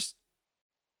 Just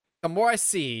the more I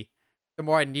see, the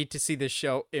more I need to see this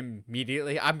show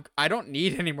immediately. I don't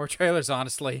need any more trailers,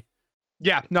 honestly.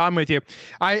 Yeah, no, I'm with you.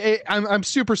 I'm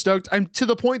super stoked. I'm to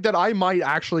the point that I might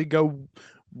actually go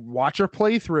watch a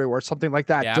playthrough or something like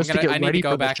that. Yeah, just to get I need ready to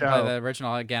go for back the and show. play the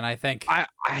original again. I think I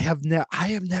have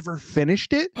never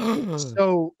finished it,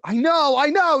 so I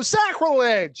know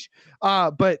sacrilege.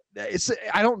 But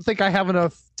I don't think I have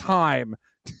enough time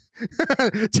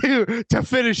to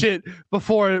finish it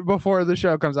before the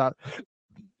show comes out.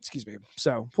 Excuse me.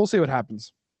 So we'll see what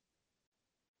happens.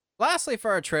 Lastly,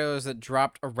 for our trailers that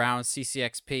dropped around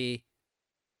CCXP,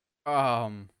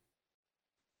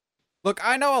 look,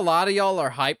 I know a lot of y'all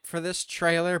are hyped for this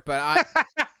trailer, but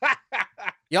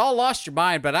y'all lost your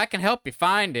mind, but I can help you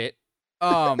find it.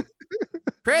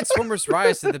 Transformers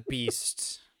Rise of the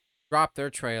Beast dropped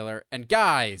their trailer, and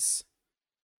guys,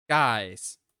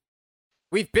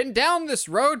 we've been down this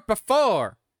road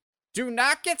before. Do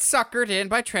not get suckered in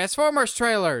by Transformers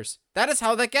trailers. That is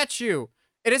how they get you.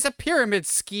 It is a pyramid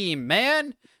scheme,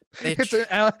 man. It's an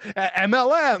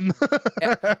MLM.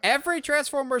 Every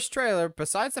Transformers trailer,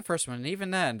 besides the first one, and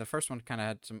even then, the first one kind of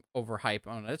had some overhype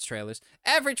on its trailers.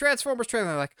 Every Transformers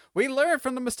trailer, like, we learned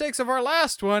from the mistakes of our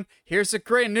last one. Here's a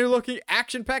great new-looking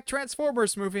action-packed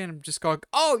Transformers movie, and I'm just going,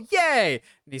 oh, yay!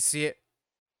 And you see it.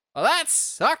 Well, that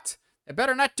sucked. I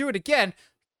better not do it again.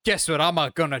 Guess what I'm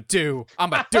gonna do? I'm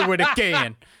gonna do it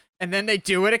again. And then they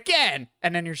do it again.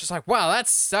 And then you're just like, wow, that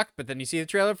sucked. But then you see the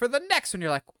trailer for the next one. You're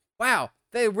like, wow,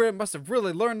 they must have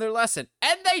really learned their lesson.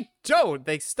 And they don't.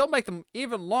 They still make them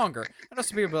even longer. I know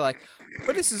some people are like,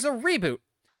 but this is a reboot.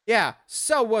 Yeah,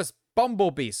 so was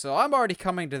Bumblebee. So I'm already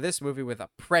coming to this movie with a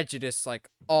prejudice like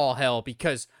all hell.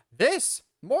 Because this,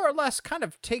 more or less, kind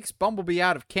of takes Bumblebee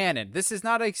out of canon. This is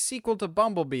not a sequel to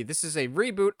Bumblebee. This is a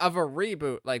reboot of a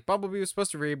reboot. Like, Bumblebee was supposed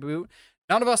to reboot.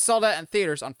 None of us saw that in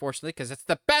theaters, unfortunately, because it's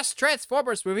the best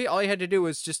Transformers movie. All you had to do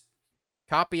was just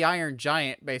copy Iron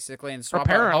Giant, basically, and swap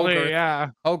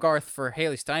out Hogarth for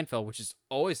Haley Steinfeld, which is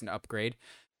always an upgrade.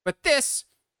 But this,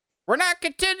 we're not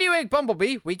continuing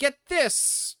Bumblebee. We get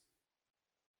this.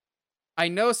 I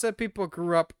know some people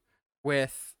grew up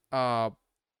with the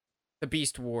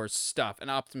Beast Wars stuff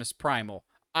and Optimus Primal.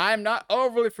 I'm not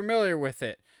overly familiar with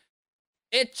it.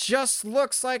 It just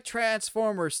looks like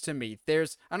Transformers to me.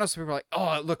 I know some people are like,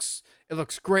 oh, it looks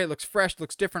great, it looks fresh, it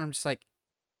looks different. I'm just like,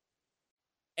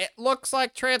 it looks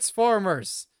like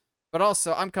Transformers. But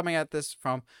also, I'm coming at this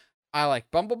from, I like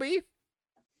Bumblebee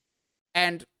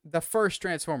and the first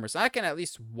Transformers. I can at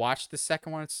least watch the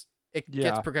second one. It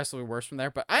gets progressively worse from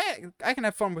there, but I can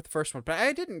have fun with the first one. But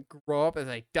I didn't grow up as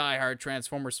a diehard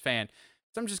Transformers fan.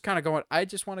 So I'm just kind of going, I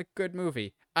just want a good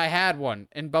movie. I had one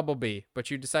in Bumblebee,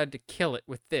 but you decided to kill it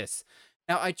with this.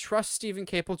 Now, I trust Stephen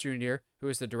Caple Jr., who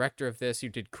is the director of this, who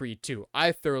did Creed 2.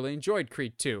 I thoroughly enjoyed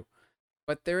Creed 2.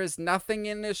 But there is nothing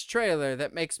in this trailer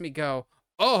that makes me go,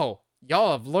 oh,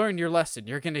 y'all have learned your lesson.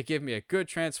 You're going to give me a good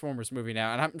Transformers movie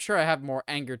now. And I'm sure I have more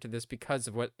anger to this because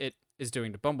of what it is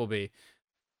doing to Bumblebee.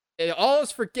 All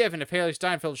is forgiven if Haley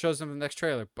Steinfeld shows up in the next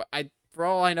trailer. But for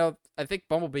all I know, I think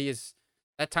Bumblebee is...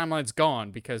 that timeline's gone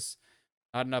because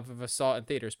not enough of us saw it in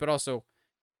theaters. But also,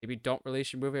 maybe don't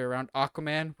release your movie around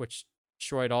Aquaman, which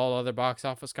destroyed all other box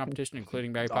office competition,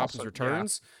 including Mary Poppins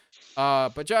Returns. Yeah.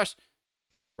 But Josh,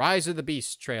 Rise of the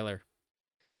Beast trailer.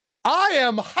 I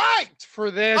am hyped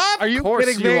for this. Are you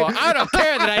kidding me? I don't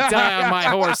care that I die on my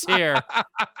horse here.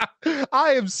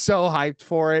 I am so hyped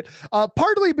for it.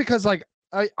 Partly because, like,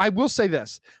 I will say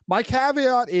this. My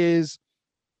caveat is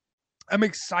I'm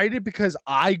excited because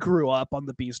I grew up on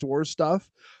the Beast Wars stuff.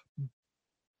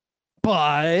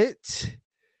 But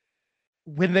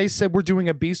when they said we're doing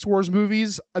a Beast Wars movie,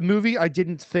 I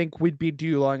didn't think we'd be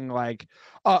doing like,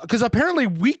 because apparently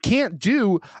we can't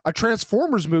do a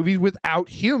Transformers movie without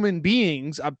human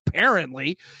beings,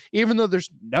 apparently, even though there's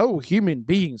no human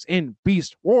beings in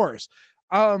Beast Wars.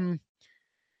 So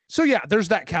yeah, there's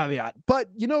that caveat. But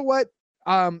you know what?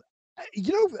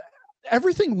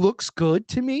 Everything looks good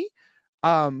to me.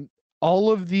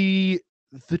 All of the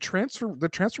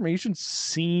transformations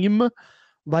seem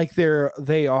like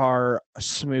they are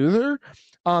smoother.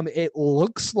 It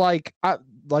looks like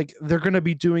they're going to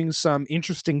be doing some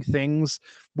interesting things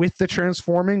with the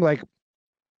transforming. Like,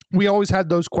 we always had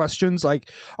those questions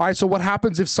like, all right, so what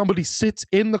happens if somebody sits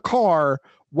in the car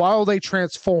while they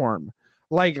transform?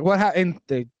 Like, and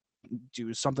they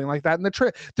do something like that in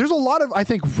the there's a lot of, I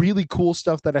think, really cool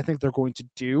stuff that I think they're going to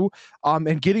do.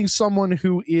 And getting someone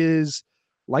who is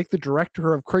like the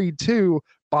director of Creed 2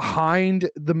 behind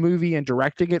the movie and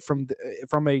directing it from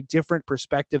a different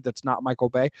perspective that's not Michael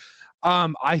Bay.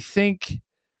 I think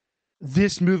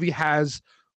this movie has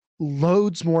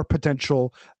loads more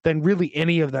potential than really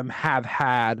any of them have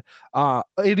had.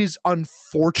 It is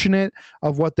unfortunate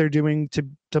of what they're doing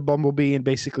to Bumblebee and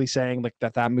basically saying like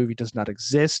that movie does not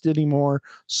exist anymore.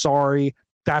 Sorry,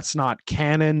 that's not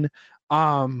canon.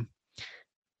 But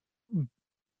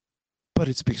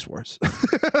it's Beast Wars.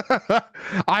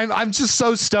 I'm just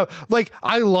so stoked. Like,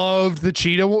 I loved the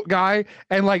cheetah guy,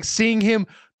 and like seeing him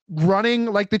running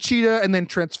like the cheetah and then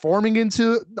transforming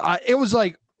into it was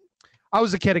like I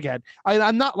was a kid again.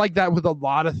 I'm not like that with a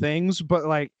lot of things, but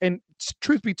like, and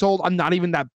truth be told, I'm not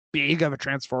even that big of a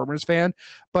Transformers fan.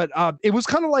 But it was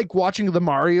kind of like watching the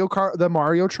Mario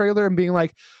trailer and being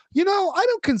like, you know, I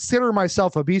don't consider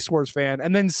myself a Beast Wars fan.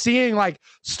 And then seeing like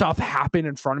stuff happen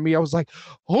in front of me, I was like,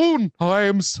 oh, I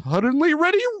am suddenly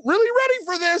really ready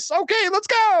for this. Okay, let's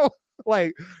go.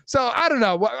 Like, so I don't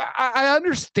know. I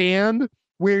understand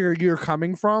where you're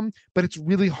coming from, but it's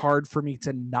really hard for me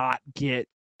to not get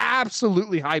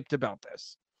absolutely hyped about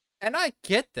this. And I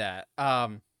get that.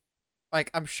 Like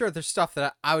I'm sure there's stuff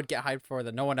that I would get hyped for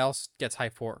that no one else gets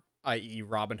hyped for, i.e.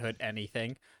 Robin Hood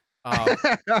anything.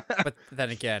 But then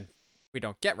again, we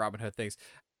don't get Robin Hood things.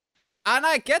 And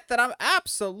I get that I'm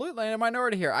absolutely in a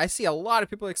minority here. I see a lot of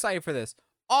people excited for this.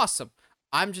 Awesome.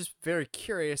 I'm just very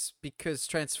curious because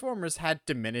Transformers had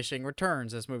diminishing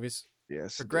returns as movies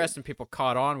Yes, progressed and people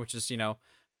caught on, which is,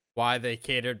 why they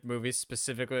catered movies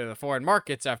specifically to the foreign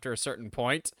markets after a certain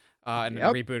point, and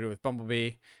then rebooted with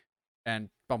Bumblebee. And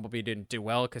Bumblebee didn't do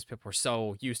well because people were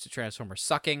so used to Transformers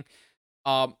sucking.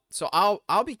 So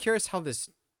I'll be curious how this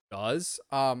does.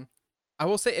 I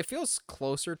will say it feels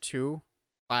closer to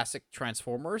classic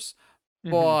Transformers,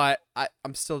 but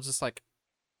I'm still just like,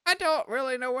 I don't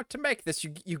really know what to make this.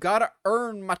 You gotta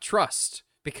earn my trust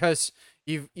because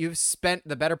you've spent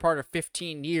the better part of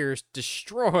 15 years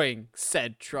destroying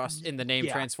said trust in the name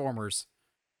Transformers.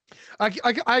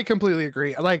 I completely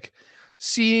agree. Like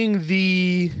seeing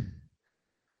the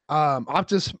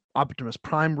Optimus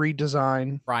Prime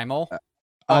redesign. Primal.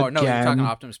 Oh again, no, you're talking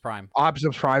Optimus Prime.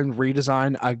 Optimus Prime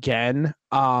redesign again.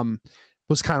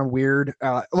 Was kind of weird.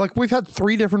 Like we've had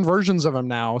 3 different versions of him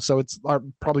now, so it's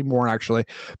probably more actually.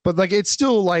 But like it's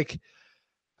still like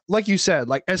you said,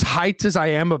 like as hyped as I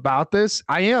am about this,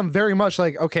 I am very much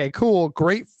like, okay, cool,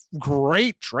 great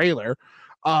trailer.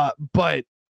 But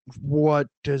what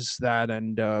does that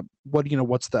end up?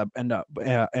 What's the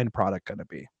end product going to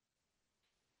be?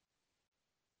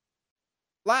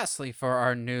 Lastly, for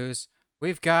our news,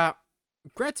 we've got.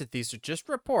 Granted, these are just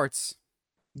reports.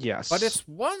 Yes. But it's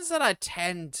ones that I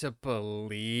tend to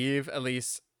believe, at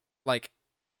least, like,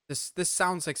 this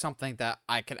sounds like something that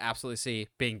I can absolutely see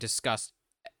being discussed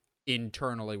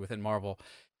internally within Marvel.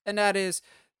 And that is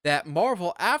that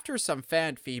Marvel, after some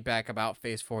fan feedback about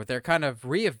Phase 4, they're kind of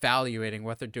reevaluating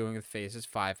what they're doing with Phases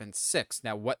 5 and 6.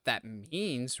 Now, what that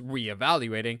means,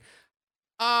 reevaluating,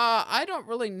 I don't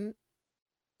really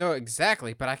know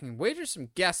exactly, but I can wager some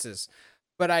guesses.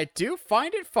 But I do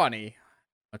find it funny.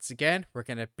 Once again, we're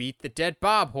going to beat the dead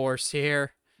Bob horse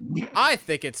here. I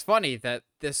think it's funny that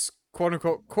this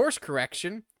quote-unquote course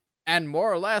correction, and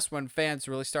more or less when fans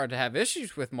really started to have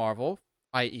issues with Marvel,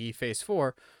 i.e. Phase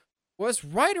 4, was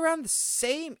right around the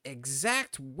same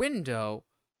exact window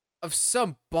of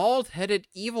some bald-headed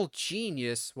evil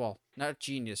genius. Well, not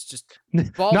genius, just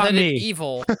bald-headed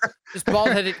evil. Just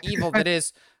bald-headed evil that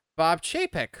is Bob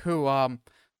Chapek, who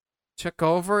took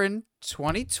over in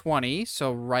 2020,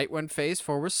 so right when Phase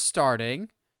 4 was starting,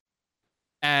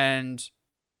 and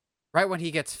right when he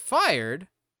gets fired,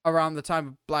 around the time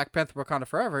of Black Panther Wakanda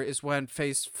Forever, is when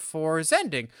Phase 4 is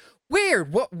ending.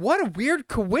 Weird! What a weird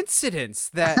coincidence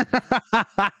that...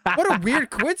 what a weird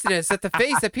coincidence that the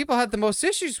phase that people had the most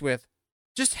issues with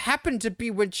just happened to be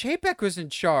when Chapek was in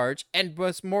charge and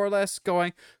was more or less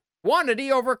going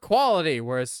quantity over quality,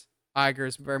 whereas Iger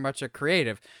is very much a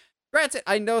creative. Granted,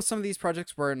 I know some of these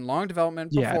projects were in long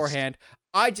development beforehand. Yes.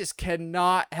 I just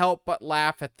cannot help but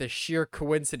laugh at the sheer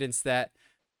coincidence that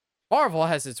Marvel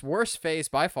has its worst phase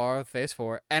by far, Phase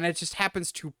 4, and it just happens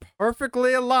to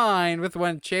perfectly align with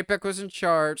when Chapek was in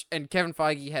charge and Kevin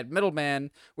Feige had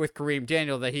middleman with Kareem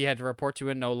Daniel that he had to report to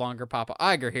and no longer Papa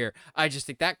Iger here. I just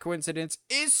think that coincidence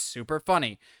is super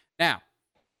funny. Now,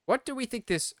 what do we think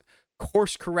this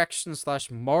course correction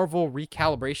 / Marvel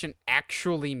recalibration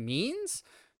actually means?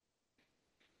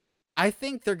 I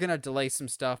think they're going to delay some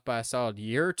stuff by a solid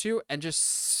year or 2 and just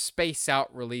space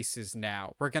out releases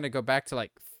now. We're going to go back to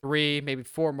like 3, maybe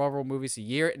 4 Marvel movies a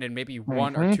year and then maybe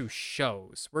 1 or 2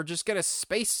 shows. We're just going to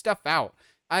space stuff out.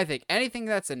 I think anything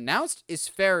that's announced is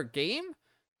fair game.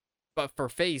 But for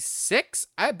Phase 6,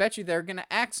 I bet you they're going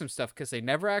to act some stuff because they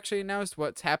never actually announced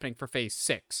what's happening for Phase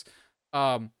 6.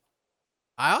 I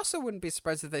also wouldn't be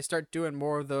surprised if they start doing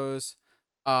more of those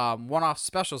one-off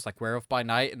specials like Werewolf by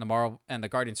Night and the Marvel and the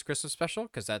Guardians Christmas special,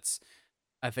 because that's,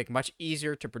 I think, much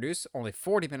easier to produce. Only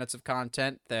 40 minutes of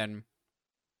content than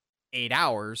 8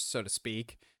 hours, so to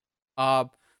speak.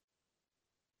 Even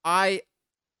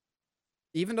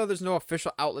though there's no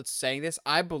official outlets saying this,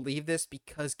 I believe this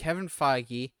because Kevin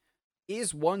Feige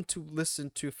is one to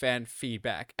listen to fan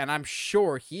feedback, and I'm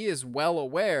sure he is well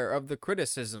aware of the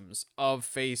criticisms of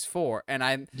Phase 4, and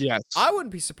I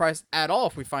wouldn't be surprised at all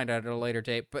if we find out at a later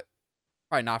date, but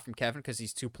probably not from Kevin because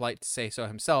he's too polite to say so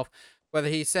himself, whether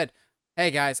he said,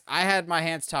 hey guys, I had my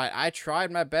hands tied, I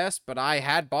tried my best, but I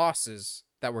had bosses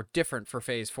that were different for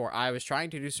Phase 4. I was trying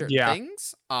to do certain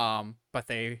things, but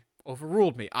they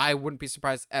overruled me. I wouldn't be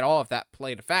surprised at all if that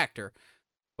played a factor.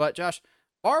 But Josh,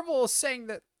 Marvel is saying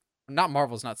that,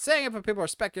 Marvel's not saying it, but people are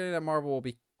speculating that Marvel will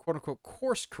be quote-unquote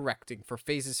course correcting for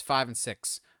Phases 5 and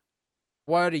 6.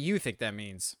 What do you think that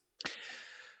means?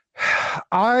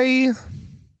 I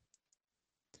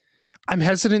I'm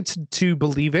hesitant to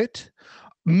believe it,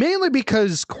 mainly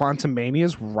because Quantum Mania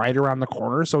is right around the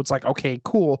corner. So it's like, okay,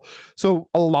 cool. So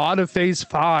a lot of Phase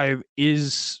 5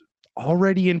 is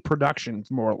already in production,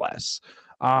 more or less.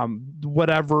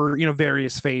 Whatever,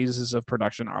 various phases of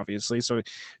production, obviously. So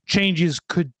changes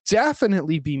could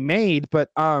definitely be made, but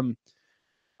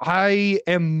I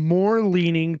am more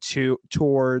leaning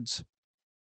towards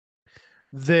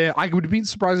I would be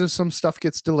surprised if some stuff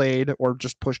gets delayed or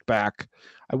just pushed back.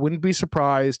 I wouldn't be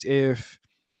surprised if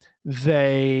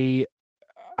they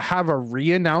have a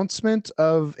re-announcement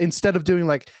of, instead of doing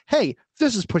like, hey,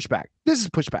 this is pushback,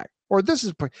 or this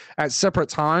is at separate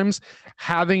times,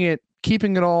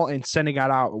 keeping it all and sending it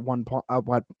out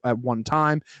at one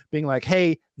time, being like,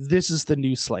 hey, this is the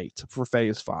new slate for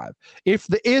Phase 5. If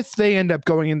they end up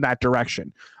going in that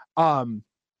direction,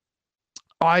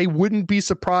 I wouldn't be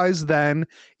surprised then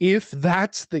if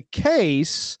that's the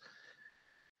case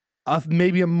of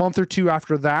maybe a month or two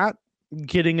after that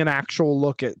getting an actual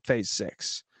look at Phase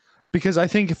 6. Because I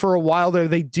think for a while there,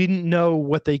 they didn't know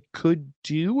what they could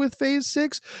do with Phase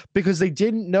 6 because they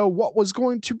didn't know what was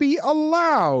going to be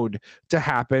allowed to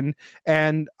happen.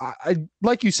 And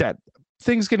like you said,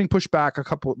 things getting pushed back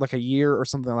like a year or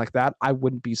something like that, I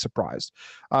wouldn't be surprised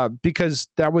because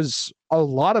that was a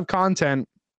lot of content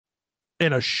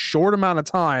in a short amount of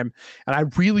time. And I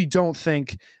really don't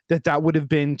think that would have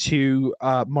been to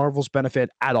Marvel's benefit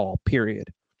at all, period.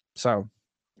 So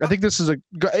I think this is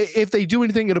if they do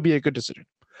anything, it'll be a good decision.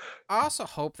 I also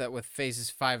hope that with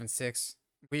Phases 5 and 6,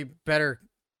 we better,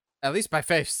 at least by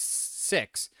Phase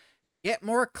 6, get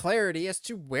more clarity as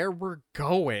to where we're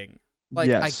going. Like,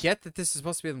 yes. I get that this is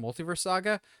supposed to be the multiverse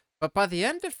saga, but by the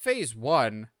end of Phase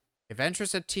 1, if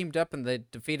Ventress had teamed up and they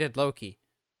defeated Loki,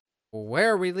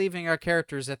 where are we leaving our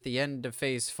characters at the end of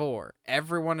Phase 4?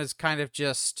 Everyone is kind of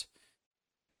just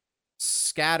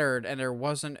scattered, and there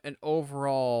wasn't an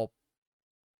overall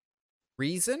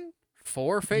reason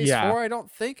for Phase 4, I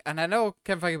don't think. And I know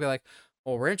Kevin Feige could be like,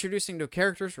 well, we're introducing new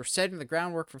characters, we're setting the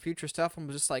groundwork for future stuff. I'm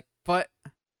just like, but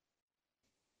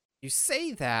you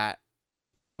say that,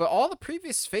 but all the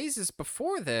previous phases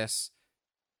before this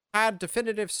had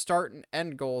definitive start and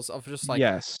end goals of just like,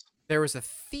 yes, there was a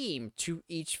theme to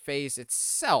each phase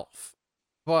itself.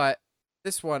 But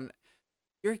this one,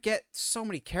 you get so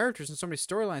many characters and so many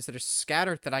storylines that are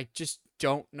scattered that I just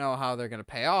don't know how they're going to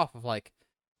pay off. Of like,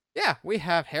 yeah, we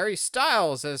have Harry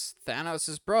Styles as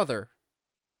Thanos' brother.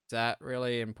 Is that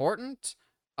really important?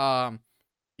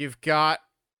 You've got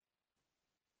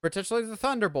potentially the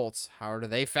Thunderbolts. How do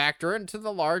they factor into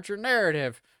the larger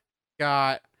narrative?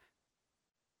 Got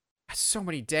so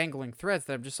many dangling threads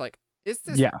that I'm just like, is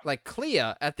this like Clea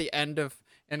at the end of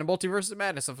in a Multiverse of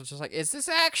Madness? I'm just like, is this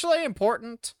actually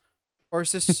important? Or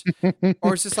is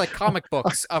this like comic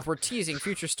books of we're teasing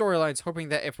future storylines, hoping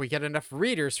that if we get enough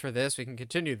readers for this, we can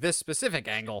continue this specific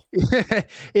angle?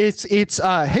 It's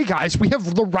hey guys, we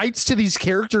have the rights to these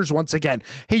characters once again.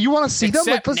 Hey, you want to see them?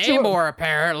 Like, let's Namor,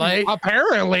 apparently.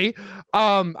 Apparently,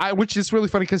 which is really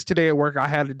funny because today at work I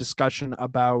had a discussion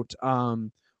about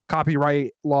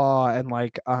copyright law and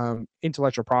like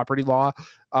intellectual property law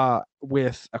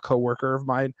with a coworker of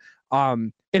mine.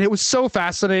 And it was so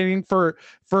fascinating for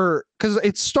because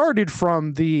it started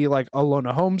from the like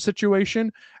Alona Holmes situation,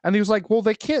 and he was like, well,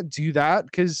 they can't do that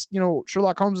because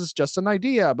Sherlock Holmes is just an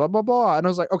idea, blah blah blah. And I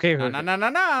was like, okay, no.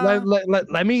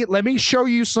 Let me show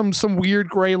you some weird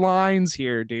gray lines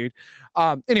here, dude.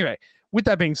 Anyway, with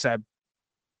that being said,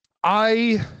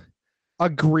 I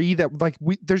agree that like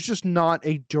there's just not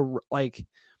a like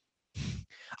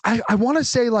I want to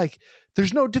say like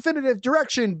there's no definitive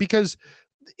direction because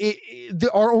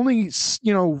our only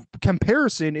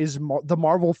comparison is the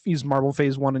Marvel Phase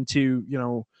 1 and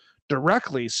 2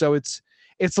 directly, so it's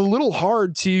a little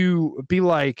hard to be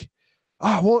like,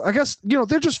 oh well, I guess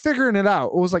they're just figuring it out.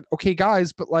 It was like, okay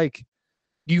guys, but like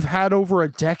you've had over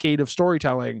a decade of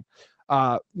storytelling.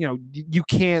 You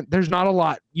can't, there's not a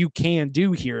lot you can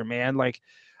do here, man. Like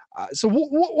so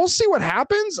we'll see what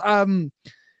happens.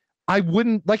 I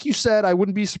wouldn't, like you said, I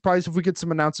wouldn't be surprised if we get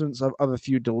some announcements of a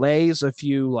few delays, a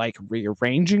few like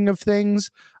rearranging of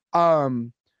things. I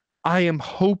am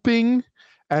hoping,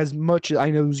 as much as I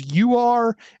know as you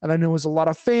are, and I know as a lot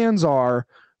of fans are,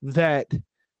 that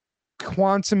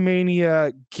Quantum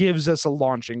Mania gives us a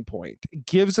launching point. It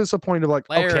gives us a point of like,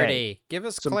 clarity. Okay, give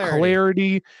us some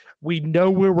clarity. We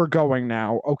know where we're going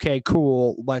now. Okay,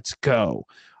 cool. Let's go.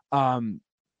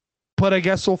 But I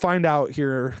guess we'll find out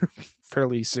here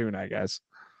fairly soon, I guess.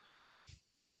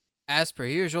 As per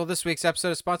usual, this week's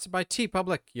episode is sponsored by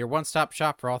TeePublic, your one-stop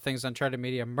shop for all things Uncharted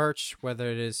Media merch, whether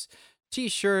it is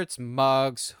t-shirts,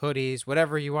 mugs, hoodies,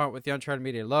 whatever you want with the Uncharted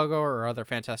Media logo or other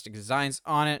fantastic designs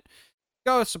on it.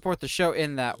 Go support the show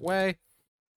in that way.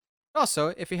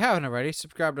 Also, if you haven't already,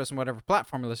 subscribe to us on whatever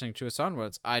platform you're listening to us on, whether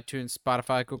it's iTunes,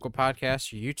 Spotify, Google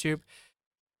Podcasts, or YouTube.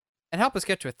 And help us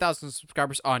get to 1,000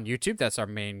 subscribers on YouTube. That's our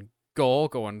main goal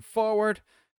going forward.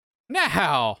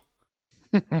 Now,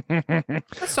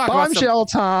 let's talk bombshell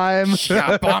time.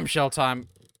 Yeah, bombshell time.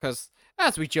 Because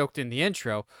as we joked in the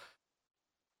intro,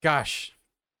 gosh,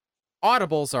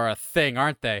 audibles are a thing,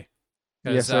 aren't they?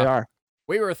 Yes, they are.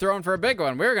 We were thrown for a big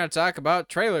one. We were going to talk about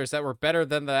trailers that were better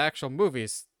than the actual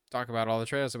movies. Talk about all the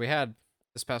trailers that we had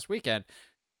this past weekend.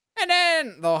 And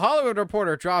then the Hollywood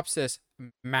Reporter drops this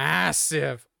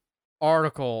massive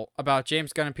article about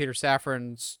James Gunn and Peter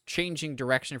Safran's changing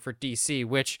direction for DC,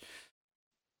 which,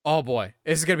 oh boy,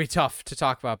 this is going to be tough to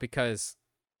talk about because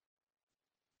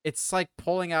it's like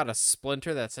pulling out a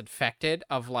splinter that's infected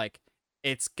of like,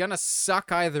 it's going to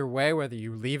suck either way, whether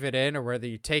you leave it in or whether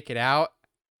you take it out.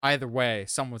 Either way,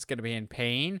 someone's going to be in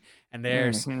pain, and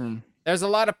there's a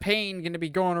lot of pain going to be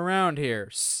going around here.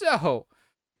 So,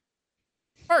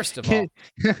 first of all,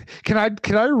 can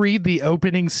I read the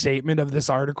opening statement of this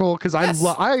article? Because I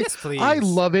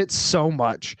love it so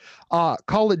much.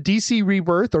 Call it DC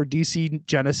Rebirth or DC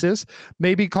Genesis.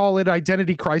 Maybe call it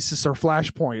Identity Crisis or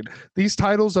Flashpoint. These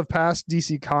titles of past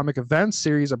DC comic events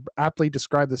series aptly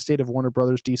describe the state of Warner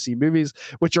Brothers DC movies,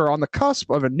 which are on the cusp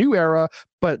of a new era,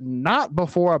 but not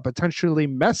before a potentially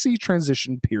messy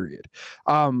transition period.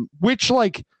 Which,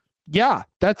 like, yeah,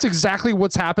 that's exactly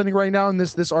what's happening right now. And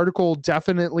this article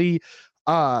definitely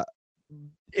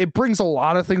it brings a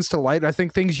lot of things to light. I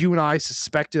think things you and I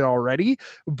suspected already,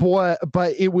 but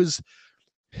it was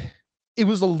a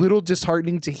little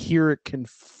disheartening to hear it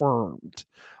confirmed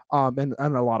in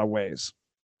a lot of ways.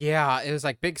 Yeah, it was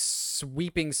like big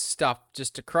sweeping stuff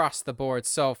just across the board.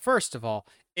 So first of all,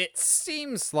 it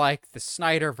seems like the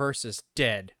Snyderverse is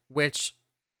dead, which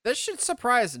this should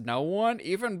surprise no one.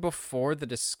 Even before the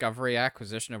Discovery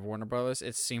acquisition of Warner Brothers,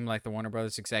 it seemed like the Warner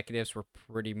Brothers executives were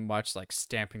pretty much like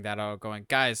stamping that out, going,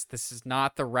 guys, this is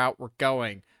not the route we're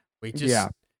going. We just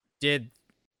did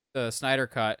the Snyder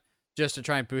Cut just to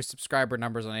try and boost subscriber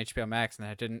numbers on HBO Max, and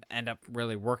that didn't end up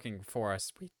really working for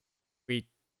us. We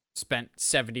spent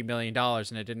 $70 million,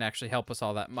 and it didn't actually help us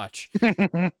all that much.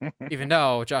 Even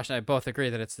though Josh and I both agree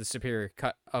that it's the superior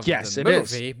cut of the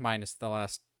movie, minus the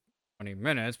last 20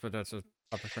 minutes, but that's a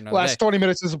topic for another day. 20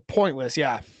 minutes is pointless,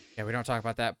 yeah, we don't talk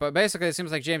about that. But basically, it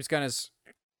seems like James Gunn is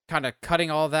kind of cutting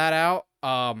all that out.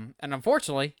 And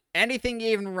unfortunately, anything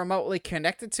even remotely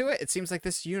connected to it, it seems like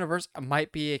this universe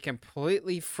might be a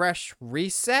completely fresh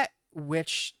reset,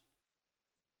 which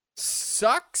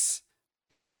sucks.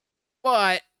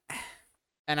 But,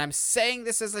 and I'm saying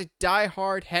this as a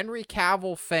diehard Henry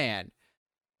Cavill fan,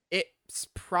 it's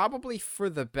probably for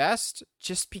the best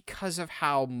just because of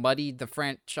how muddied the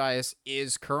franchise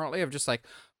is currently, of just like,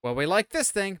 well, we like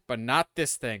this thing, but not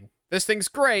this thing. This thing's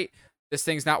great. This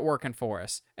thing's not working for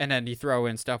us. And then you throw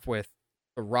in stuff with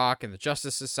The Rock and the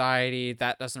Justice Society.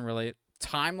 That doesn't really,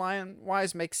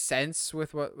 timeline-wise, make sense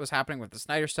with what was happening with the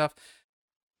Snyder stuff.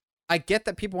 I get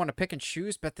that people want to pick and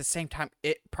choose, but at the same time,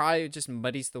 it probably just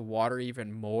muddies the water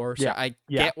even more. So I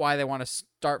get why they want to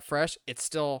start fresh. It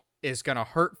still is going to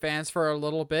hurt fans for a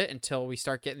little bit until we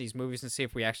start getting these movies and see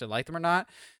if we actually like them or not.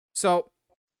 So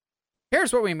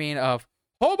here's what we mean of,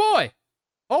 oh boy.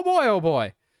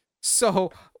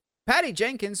 So Patty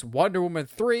Jenkins, Wonder Woman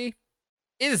 3,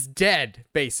 is dead,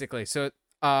 basically. So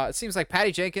it seems like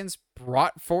Patty Jenkins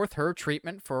brought forth her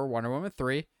treatment for Wonder Woman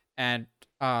 3, and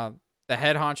the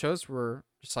head honchos were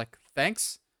just like,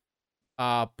 thanks,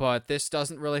 but this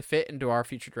doesn't really fit into our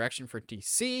future direction for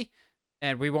DC,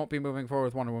 and we won't be moving forward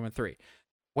with Wonder Woman 3.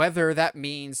 Whether that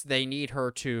means they need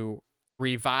her to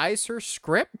revise her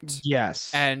script,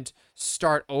 and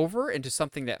start over into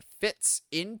something that fits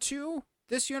into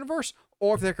this universe,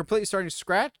 or if they're completely starting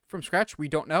from scratch, we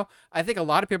don't know. I think a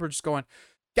lot of people are just going,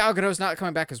 Gal Gadot's not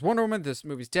coming back as Wonder Woman, this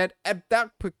movie's dead, and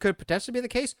that could potentially be the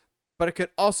case, but it could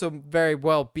also very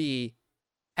well be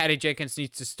Patty Jenkins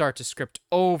needs to start to script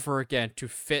over again to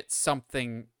fit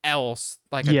something else,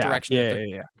 like a direction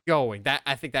they're going. That,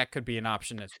 I think that could be an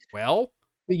option as well.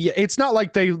 Yeah, it's not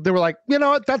like they were like, you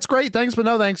know what, that's great, thanks, but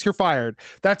no thanks, you're fired.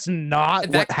 That's not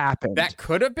what happened. That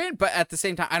could have been, but at the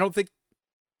same time, I don't think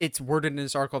it's worded in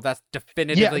this article that's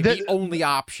definitively the only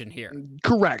option here.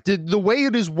 Correct. The way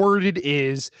it is worded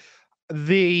is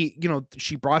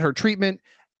she brought her treatment,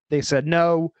 they said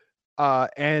no,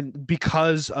 and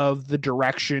because of the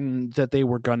direction that they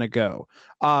were gonna go.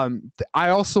 I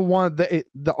also want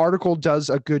the article does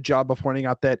a good job of pointing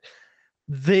out that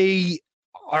they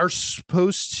are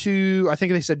supposed to. I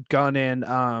think they said Gunn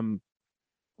and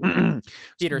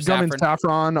Peter Gunn and Safran.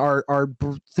 Saffron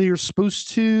they're supposed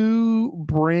to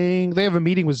bring. They have a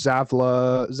meeting with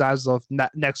Zaslav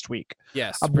next week.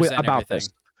 Yes, to present about everything. this.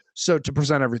 So to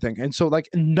present everything, and so like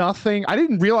nothing. I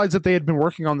didn't realize that they had been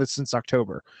working on this since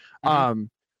October. Mhm.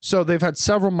 So they've had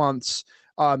several months,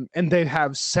 and they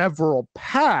have several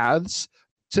paths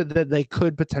to that they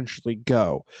could potentially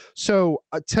go. So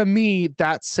to me,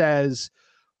 that says,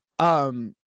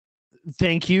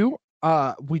 thank you.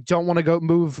 We don't want to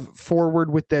move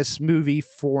forward with this movie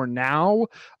for now,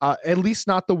 at least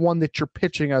not the one that you're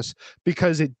pitching us,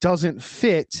 because it doesn't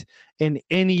fit in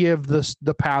any of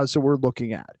the paths that we're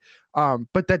looking at.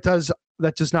 But that does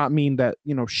not mean that,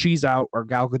 you know, she's out or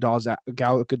Gal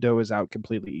Gadot is out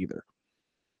completely either.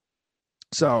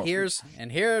 So here's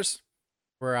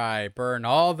where I burn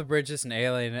all the bridges and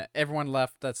alienate everyone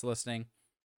left that's listening.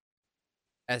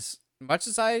 As much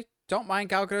as I don't mind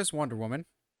Gal Gadot's Wonder Woman,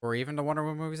 or even the Wonder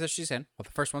Woman movies that she's in, well,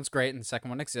 the first one's great and the second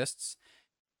one exists.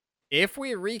 If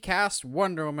we recast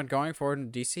Wonder Woman going forward in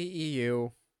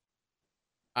DCEU,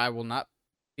 I will not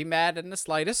be mad in the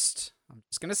slightest. I'm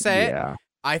just gonna say it.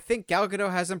 I think Gal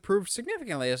Gadot has improved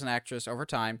significantly as an actress over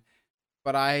time,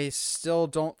 but I still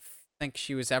don't think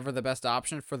she was ever the best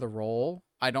option for the role.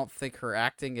 I don't think her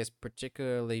acting is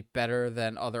particularly better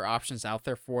than other options out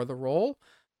there for the role.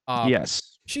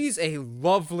 Yes. She's a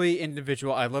lovely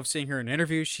individual. I love seeing her in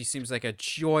interviews. She seems like a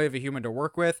joy of a human to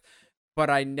work with, but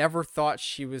I never thought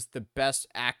she was the best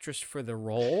actress for the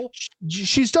role.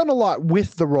 She's done a lot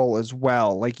with the role as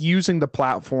well, like using the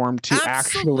platform to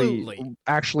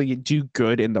actually do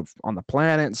good on the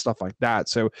planet and stuff like that.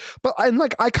 So, but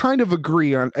I kind of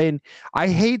agree on, and I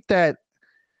hate that.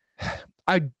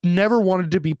 I never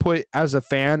wanted to be put as a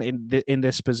fan in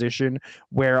this position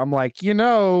where I'm like, you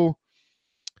know,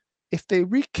 if they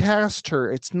recast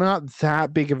her, it's not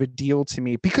that big of a deal to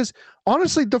me, because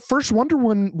honestly, the first Wonder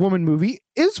Woman movie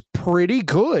is pretty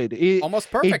good.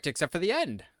 Almost perfect, except for the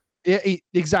end.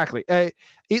 Exactly. It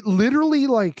literally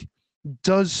like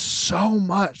does so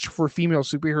much for female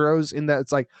superheroes in that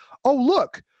it's like, oh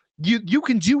look, you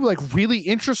can do like really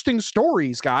interesting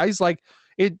stories, guys. Like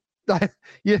it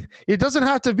doesn't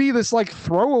have to be this like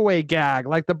throwaway gag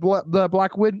like the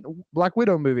Black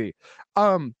Widow movie.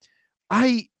 But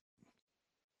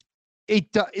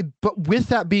with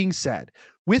that being said,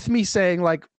 with me saying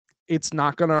like it's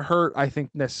not going to hurt, I think,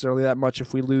 necessarily that much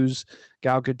if we lose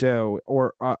Gal Gadot,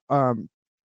 or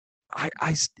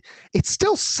it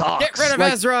still sucks. Get rid of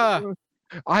Ezra.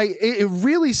 It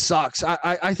really sucks.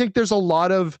 I think there's a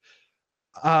lot of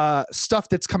stuff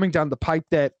that's coming down the pipe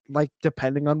that, like,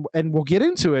 depending on, and we'll get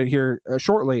into it here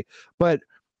shortly, but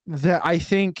that I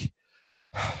think,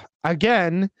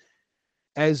 again,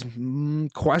 as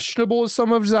questionable as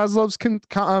some of Zaslav's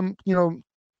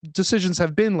decisions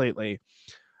have been lately,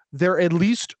 they're at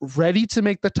least ready to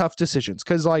make the tough decisions.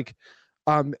 Because like,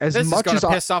 as this much is as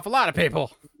piss off a lot of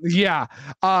people. Yeah,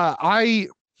 let's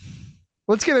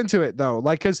get into it though.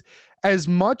 Like, because as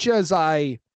much as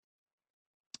I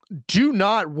do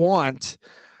not want,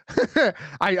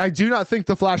 I do not think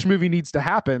the Flash movie needs to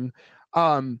happen.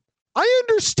 I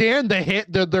understand the hit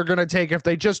that they're going to take if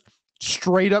they just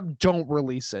straight up don't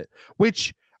release it,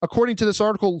 which according to this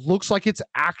article looks like it's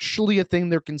actually a thing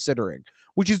they're considering,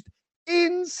 which is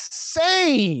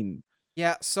insane.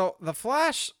 Yeah, so the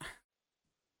Flash,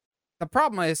 the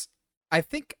problem is, I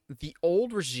think the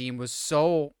old regime was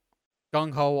so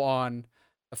gung-ho on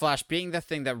the Flash being the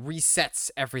thing that resets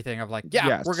everything, of like, yeah,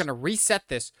 yes, we're going to reset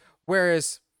this,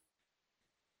 whereas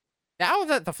now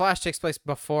that the Flash takes place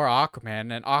before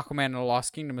Aquaman, and Aquaman and the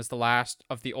Lost Kingdom is the last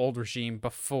of the old regime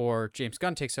before James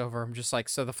Gunn takes over, I'm just like,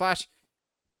 so the Flash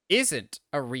isn't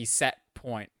a reset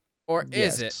point, or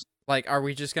is it? Like, are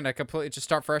we just going to completely just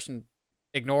start fresh and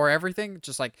ignore everything?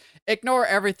 Just like, ignore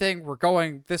everything, we're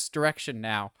going this direction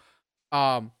now.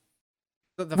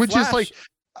 Which Flash, is like,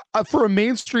 for a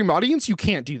mainstream audience, you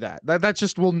can't do that. That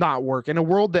just will not work. In a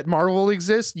world that Marvel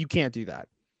exists, you can't do that.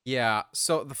 Yeah,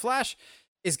 so the Flash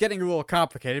is getting a little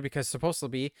complicated because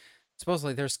supposedly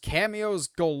there's cameos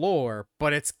galore,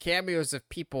 but it's cameos of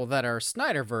people that are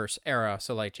Snyderverse era.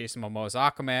 So like Jason Momoa's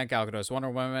Aquaman, Gal Gadot's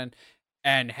Wonder Woman,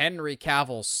 and Henry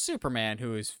Cavill's Superman,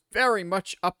 who is very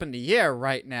much up in the air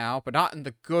right now, but not in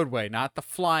the good way, not the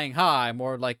flying high,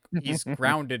 more like he's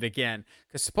grounded again.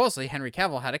 Because supposedly Henry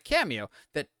Cavill had a cameo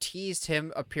that teased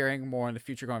him appearing more in the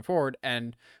future going forward,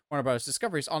 and Warner Bros.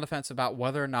 Discovery is on the fence about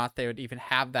whether or not they would even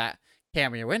have that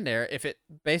cameo in there, if it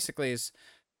basically is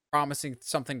promising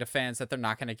something to fans that they're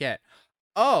not going to get.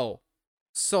 Oh,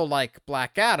 so like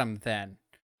Black Adam then.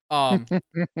 Um,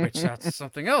 which that's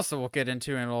something else that we'll get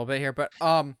into in a little bit here. But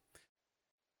I'm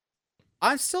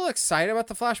still excited about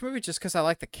the Flash movie just because I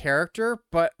like the character.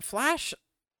 But Flash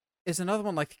is another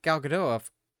one like Gal Gadot.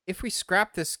 If we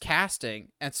scrap this casting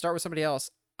and start with somebody else,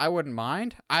 I wouldn't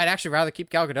mind. I'd actually rather keep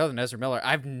Gal Gadot than Ezra Miller.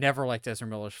 I've never liked Ezra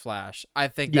Miller's Flash. I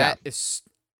think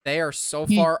they are so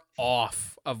far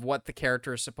off of what the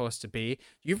character is supposed to be.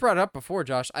 You've brought it up before,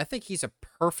 Josh. I think he's a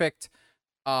perfect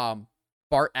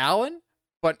Bart Allen,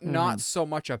 but not so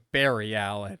much a Barry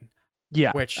Allen.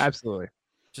 Yeah, which absolutely.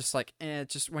 Just like,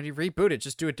 just when you reboot it,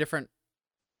 just do a different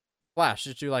Flash.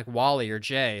 Just do like Wally or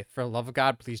Jay. For the love of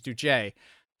God, please do Jay.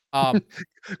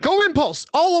 Go Impulse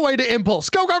all the way to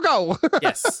Impulse. Go, go, go.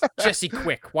 Yes, Jesse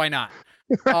Quick. Why not?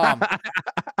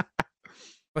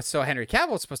 But so Henry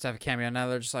Cavill is supposed to have a cameo. Now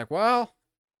they're just like, well,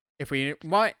 if we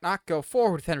might not go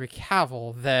forward with Henry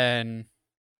Cavill, then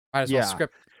might as well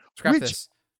scrap this.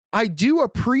 I do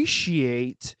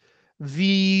appreciate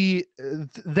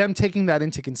them taking that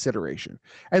into consideration.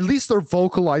 At least they're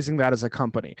vocalizing that as a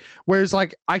company. Whereas,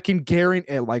 like, I can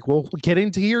guarantee, like, we'll get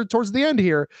into here towards the end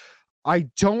here. I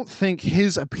don't think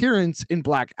his appearance in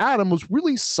Black Adam was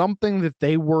really something that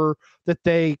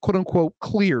they quote unquote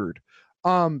cleared.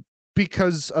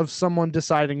 Because of someone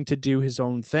deciding to do his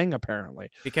own thing, apparently.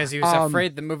 Because he was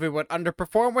afraid the movie would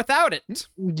underperform without it.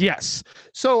 Yes.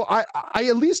 So I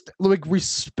at least like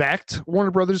respect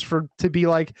Warner Brothers to be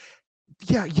like,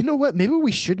 yeah, you know what? Maybe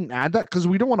we shouldn't add that because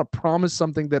we don't want to promise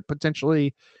something that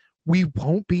potentially we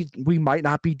might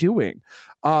not be doing.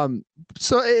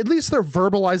 So at least they're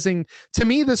verbalizing. To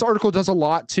me, this article does a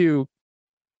lot to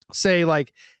say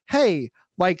like, hey,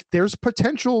 like there's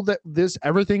potential that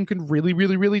everything can really,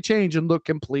 really, really change and look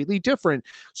completely different.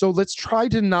 So let's try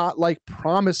to not like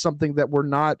promise something that we're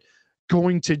not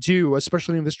going to do,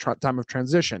 especially in this time of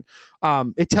transition.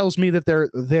 It tells me that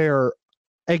they're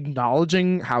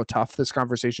acknowledging how tough this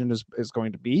conversation is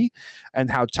going to be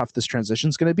and how tough this transition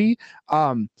is going to be.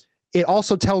 It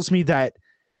also tells me that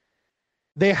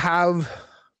they have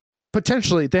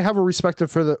a respect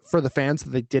for the fans that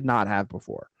they did not have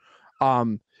before.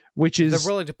 Which is they're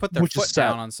willing to put their foot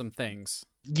down on some things.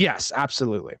 Yes,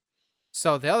 absolutely.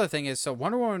 So the other thing is,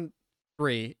 Wonder Woman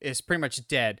 3 is pretty much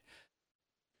dead.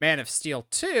 Man of Steel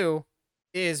 2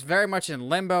 is very much in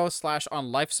limbo /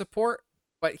 on life support.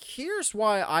 But here's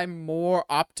why I'm more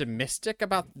optimistic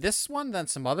about this one than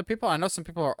some other people. I know some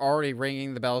people are already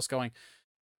ringing the bells going,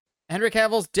 Henry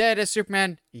Cavill's dead as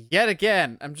Superman yet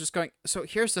again. I'm just going, so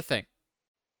here's the thing.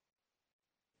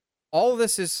 All of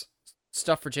this is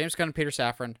stuff for James Gunn and Peter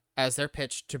Safran as their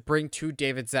pitch to bring to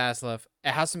David Zaslav.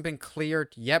 It hasn't been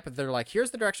cleared yet, but they're like,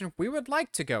 here's the direction we would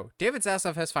like to go. David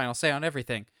Zaslav has final say on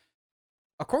everything.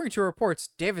 According to reports,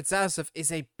 David Zaslav is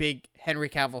a big Henry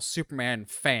Cavill Superman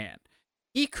fan.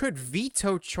 He could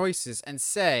veto choices and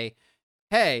say,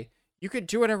 hey, you could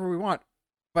do whatever we want,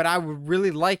 but I would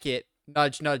really like it,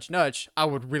 nudge, nudge, nudge. I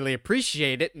would really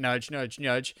appreciate it, nudge, nudge,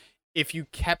 nudge, if you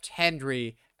kept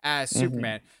Henry as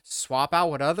Superman. Swap out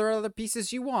what other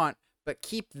pieces you want, but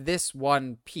keep this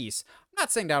one piece. I'm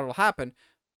not saying that will happen,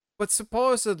 but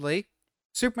supposedly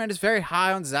Superman is very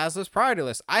high on Zaslav's priority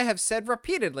list. I have said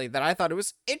repeatedly that I thought it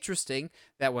was interesting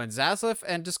that when Zaslav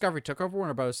and Discovery took over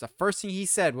Warner Bros., the first thing he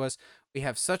said was, we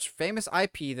have such famous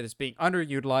IP that is being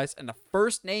underutilized, and the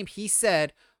first name he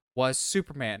said was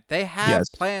Superman. They have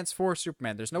plans for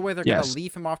Superman. There's no way they're going to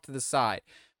leave him off to the side.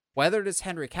 Whether it is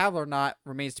Henry Cavill or not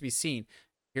remains to be seen.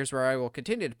 Here's where I will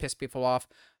continue to piss people off.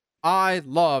 I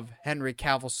love Henry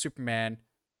Cavill's Superman.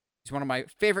 He's one of my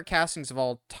favorite castings of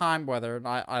all time, whether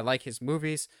I like his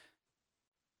movies.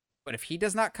 But if he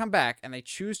does not come back and they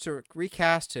choose to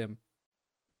recast him,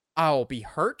 I will be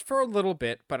hurt for a little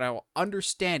bit, but I will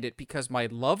understand it because my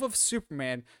love of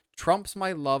Superman trumps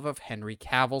my love of Henry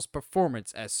Cavill's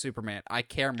performance as Superman. I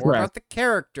care more about the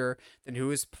character than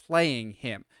who is playing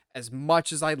him, as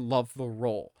much as I love the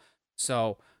role.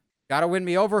 So, gotta win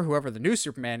me over, whoever the new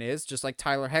Superman is, just like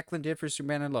Tyler Hoechlin did for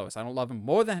Superman and Lois. I don't love him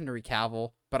more than Henry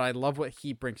Cavill, but I love what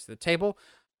he brings to the table.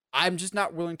 I'm just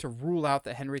not willing to rule out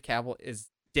that Henry Cavill is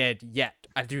dead yet.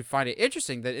 I do find it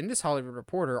interesting that in this Hollywood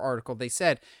Reporter article, they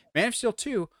said Man of Steel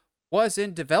 2 was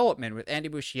in development with Andy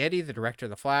Muschietti, the director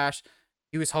of The Flash.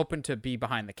 He was hoping to be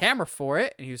behind the camera for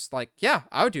it, and he was like, yeah,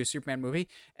 I would do a Superman movie.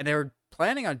 And they were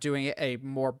planning on doing it a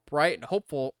more bright and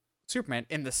hopeful Superman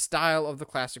in the style of the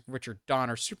classic Richard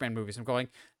Donner Superman movies. I'm going,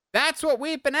 that's what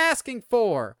we've been asking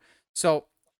for. So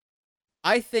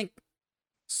I think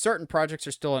certain projects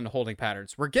are still in holding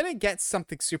patterns. We're going to get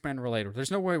something Superman related.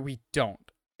 There's no way we don't.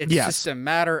 It's just a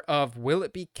matter of, will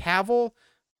it be Cavill?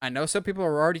 I know some people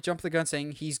are already jumping the gun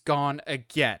saying he's gone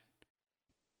again.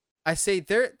 I say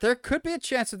there could be a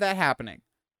chance of that happening.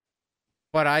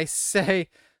 But I say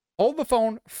hold the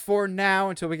phone for now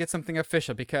until we get something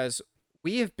official, because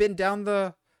we have been down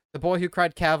the Boy Who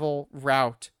Cried Cavill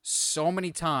route so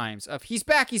many times of he's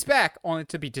back, only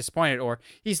to be disappointed, or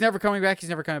he's never coming back,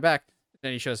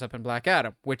 Then he shows up in Black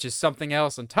Adam, which is something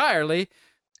else entirely.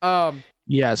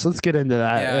 Yes, let's get into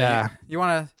that. Yeah. You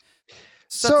want to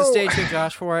set the stage here,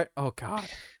 Josh, for it? Oh, God.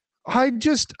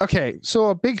 Okay, so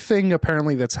a big thing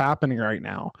apparently that's happening right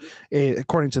now,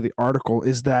 according to the article,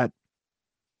 is that,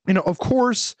 of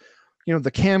course,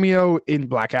 the cameo in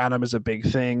Black Adam is a big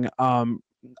thing.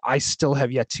 I still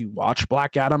have yet to watch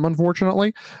Black Adam,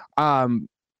 unfortunately.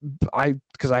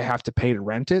 Because I have to pay to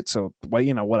rent it, so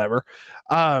whatever.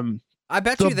 I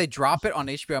bet you they drop it on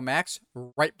HBO Max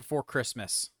right before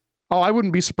Christmas. Oh, I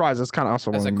wouldn't be surprised. That's kind of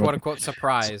also as a quote unquote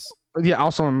surprise. Yeah,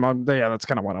 also, that's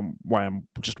kind of why I'm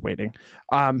just waiting.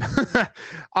 So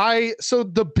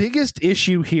the biggest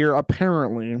issue here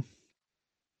apparently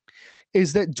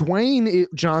is that Dwayne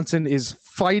Johnson is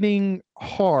fighting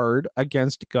hard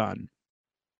against Gunn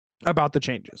about the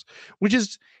changes, which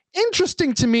is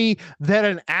interesting to me that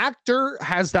an actor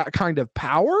has that kind of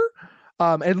power,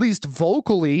 at least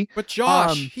vocally. But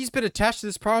Josh, he's been attached to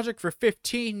this project for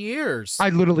 15 years. I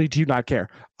literally do not care.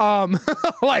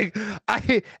 Black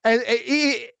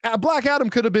Adam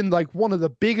could have been like one of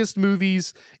the biggest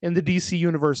movies in the DC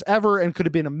universe ever and could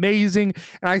have been amazing.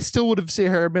 And I still would have sat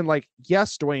here and been like,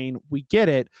 yes, Dwayne, we get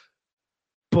it.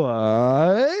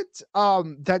 But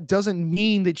that doesn't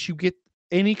mean that you get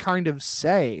any kind of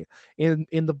say in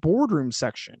the boardroom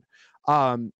section.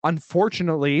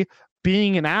 Unfortunately,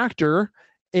 being an actor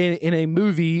in a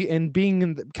movie and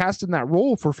being cast in that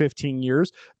role for 15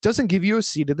 years doesn't give you a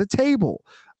seat at the table.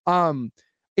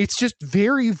 It's just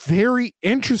very, very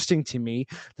interesting to me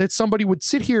that somebody would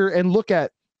sit here and look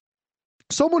at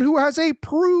someone who has a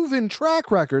proven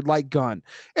track record like Gunn.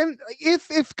 And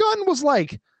if Gunn was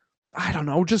like, I don't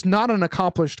know, just not an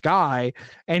accomplished guy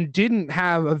and didn't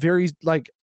have a very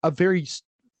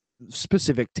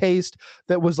specific taste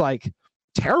that was like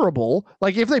terrible,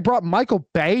 like if they brought Michael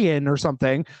Bay in or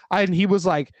something and he was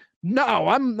like, no,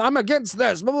 I'm against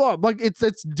this, blah, blah, blah. Like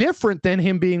it's different than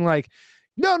him being like,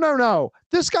 no,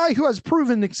 this guy who has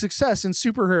proven success in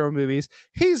superhero movies,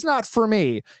 he's not for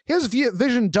me. His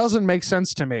vision doesn't make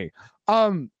sense to me.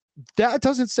 That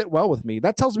doesn't sit well with me.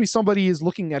 That tells me somebody is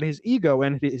looking at his ego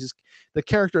and the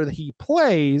character that he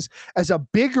plays as a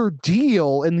bigger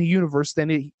deal in the universe than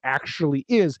it actually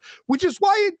is, which is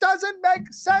why it doesn't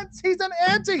make sense. He's an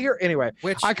anti-hero. Anyway,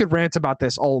 I could rant about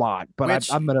this a lot, but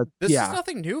I'm going to... This is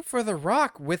nothing new for The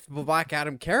Rock with the Black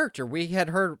Adam character. We had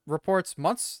heard reports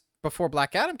months before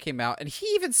Black Adam came out, and he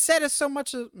even said it so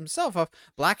much himself of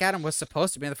Black Adam was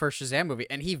supposed to be in the first Shazam movie,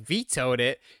 and he vetoed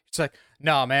it. It's like,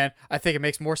 no, man, I think it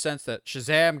makes more sense that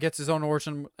Shazam gets his own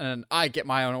origin and I get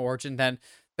my own origin. Then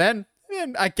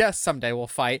I guess someday we'll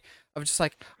fight. I'm just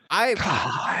like,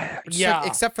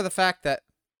 except for the fact that,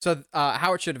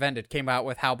 how it should have ended came out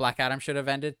with how Black Adam should have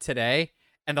ended today,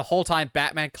 and the whole time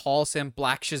Batman calls him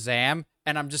Black Shazam,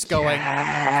 and I'm just going,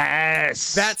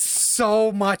 yes, that's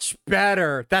so much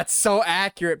better. That's so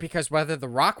accurate, because whether The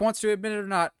Rock wants to admit it or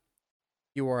not,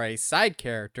 you are a side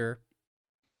character.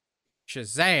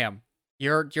 Shazam.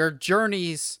 Your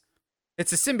journeys,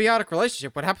 it's a symbiotic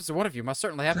relationship. What happens to one of you must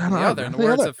certainly happen to the other, in the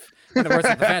words of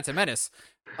the Phantom Menace.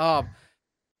 But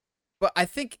I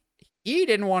think he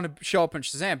didn't want to show up in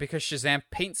Shazam because Shazam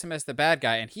paints him as the bad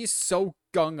guy, and he's so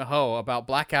gung-ho about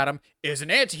Black Adam is an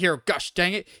anti-hero. Gosh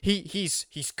dang it. He's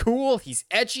cool, he's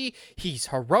edgy, he's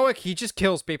heroic, he just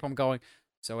kills people. I'm going,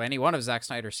 so any one of Zack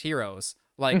Snyder's heroes.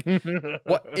 Like,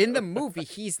 what in the movie,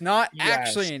 he's not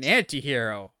actually an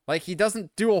anti-hero. Like, he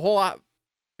doesn't do a whole lot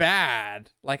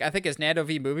bad. Like, I think as Nando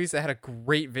V Movies, they had a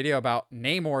great video about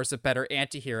Namor is a better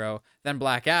anti-hero than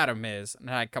Black Adam is, and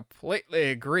I completely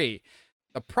agree.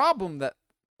 The problem that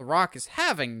The Rock is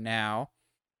having now,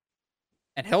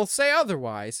 and he'll say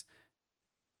otherwise,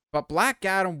 but Black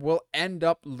Adam will end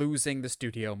up losing the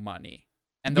studio money.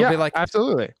 And they'll be like,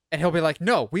 absolutely. And he'll be like,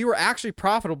 no, we were actually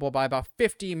profitable by about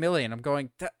 50 million. I'm going,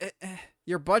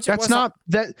 your budget that's not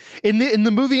that in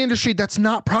the movie industry, that's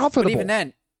not profitable. But even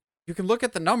then, you can look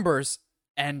at the numbers,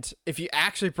 and if you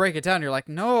actually break it down, you're like,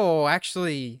 no,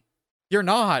 actually, you're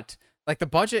not. Like the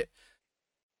budget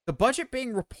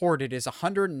being reported is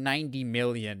 190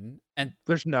 million, and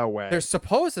there's no way. There's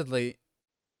supposedly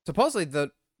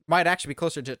the might actually be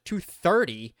closer to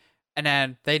 230, and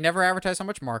then they never advertise how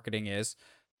much marketing is.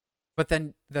 But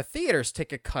then the theaters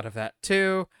take a cut of that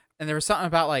too. And there was something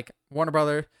about like Warner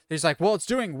Brothers. He's like, well, it's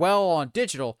doing well on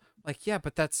digital. Like, yeah,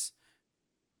 but that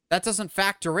doesn't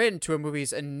factor into a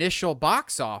movie's initial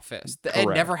box office. Correct. It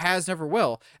never has, never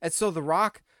will. And so The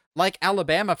Rock like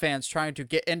Alabama fans trying to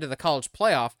get into the college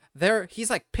playoff, he's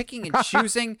like picking and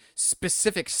choosing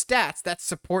specific stats that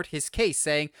support his case,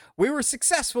 saying we were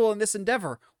successful in this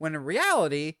endeavor, when in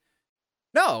reality,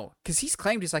 no, because he's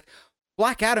claimed, he's like,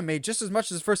 Black Adam made just as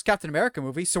much as the first Captain America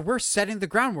movie, so we're setting the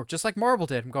groundwork just like Marvel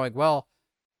did. I'm going, well,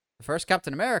 the first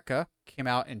Captain America came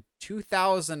out in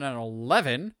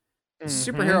 2011. The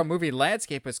superhero movie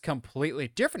landscape was completely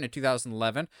different in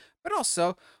 2011, but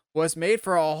also was made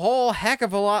for a whole heck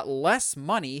of a lot less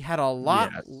money, had a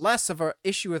lot less of an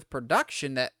issue with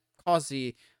production that caused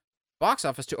the box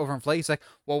office to overinflate. He's like,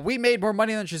 well, we made more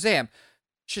money than Shazam.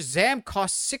 Shazam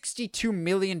cost $62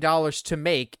 million to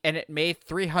make, and it made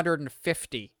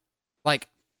 $350. Like,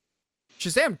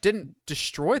 Shazam didn't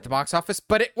destroy the box office,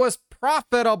 but it was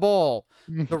profitable.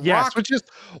 The Rock, which is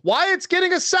why it's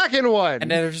getting a second one.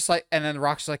 And then they're just like, and then the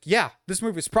Rock's like, yeah, this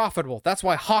movie's profitable. That's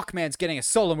why Hawkman's getting a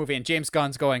solo movie. And James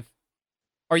Gunn's going,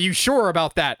 are you sure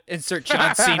about that? Insert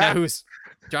John Cena, who's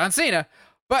John Cena.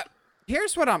 But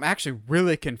here's what I'm actually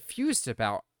really confused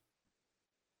about.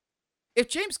 If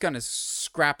James Gunn is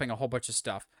scrapping a whole bunch of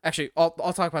stuff, actually, I'll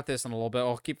talk about this in a little bit.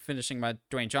 I'll keep finishing my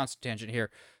Dwayne Johnson tangent here.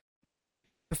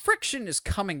 The friction is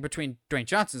coming between Dwayne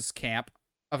Johnson's camp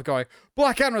of going,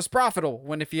 Black Adam was profitable,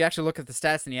 when if you actually look at the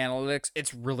stats and the analytics,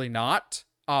 it's really not.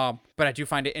 But I do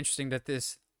find it interesting that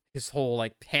his whole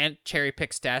like hand cherry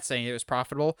pick stats saying it was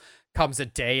profitable comes a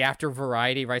day after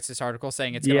Variety writes this article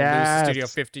saying it's going to lose the studio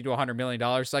 $50 to $100 million.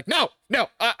 It's like, no, like, no,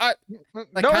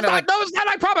 it's not.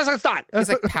 I promise it's not. He's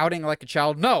like pouting like a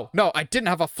child. No, I didn't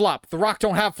have a flop. The Rock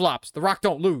don't have flops. The Rock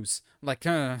don't lose. I'm like,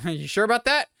 you sure about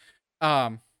that?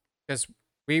 Because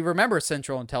we remember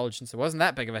Central Intelligence. It wasn't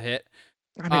that big of a hit.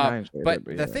 I mean, but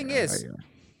the thing is,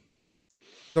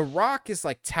 The Rock is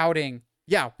like touting,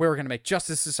 yeah, we're going to make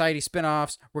Justice Society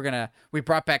spinoffs. We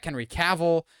brought back Henry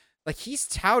Cavill. Like, he's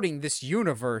touting this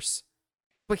universe,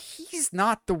 but he's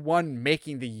not the one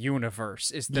making the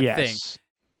universe is the thing.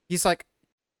 He's like,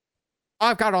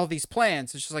 I've got all these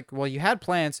plans. It's just like, well, you had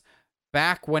plans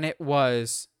back when it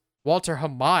was Walter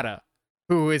Hamada,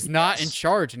 who is not in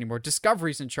charge anymore.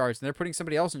 Discovery's in charge, and they're putting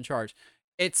somebody else in charge.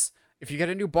 It's, if you get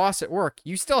a new boss at work,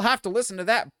 you still have to listen to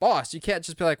that boss. You can't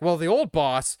just be like, well, the old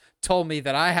boss told me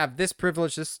that I have this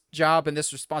privilege, this job, and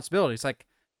this responsibility. It's like,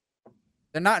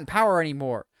 they're not in power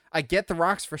anymore. I get The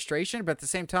Rock's frustration, but at the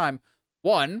same time,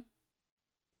 one,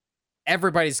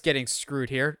 everybody's getting screwed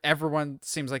here. Everyone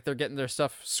seems like they're getting their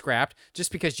stuff scrapped.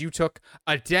 Just because you took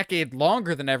a decade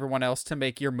longer than everyone else to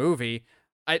make your movie,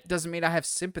 it doesn't mean I have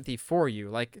sympathy for you.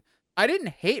 Like, I didn't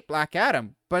hate Black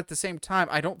Adam, but at the same time,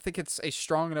 I don't think it's a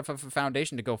strong enough of a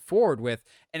foundation to go forward with.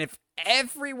 And if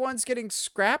everyone's getting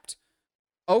scrapped,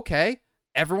 okay,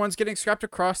 everyone's getting scrapped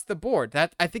across the board.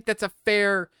 I think that's a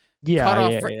fair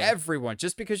cutoff for everyone.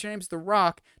 Just because your name's The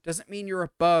Rock doesn't mean you're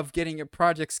above getting your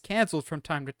projects canceled from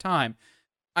time to time.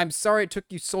 I'm sorry it took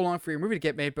you so long for your movie to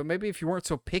get made, but maybe if you weren't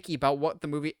so picky about what the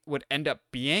movie would end up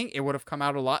being, it would have come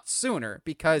out a lot sooner.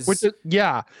 Because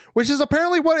which is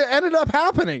apparently what ended up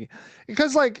happening.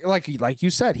 Because like you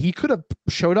said, he could have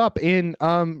showed up in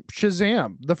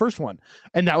Shazam, the first one,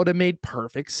 and that would have made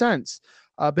perfect sense.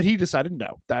 But he decided,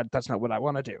 no, that's not what I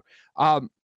want to do.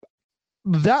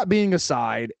 That being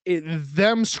aside,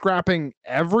 them scrapping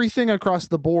everything across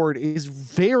the board is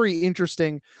very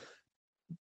interesting,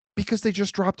 because they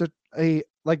just dropped a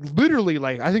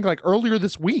literally I think earlier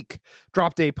this week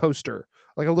dropped a poster,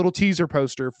 like a little teaser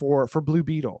poster for Blue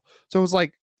Beetle. So it was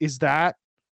like, is that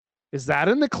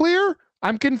in the clear?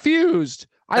 I'm confused.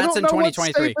 That's I don't in know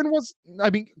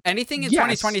 2023. Anything in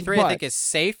 2023, I think is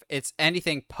safe. It's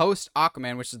anything post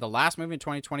Aquaman, which is the last movie in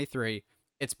 2023.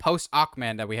 It's post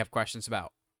Aquaman that we have questions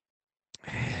about.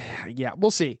 Yeah,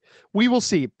 we'll see. We will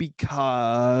see,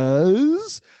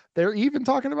 because they're even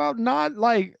talking about not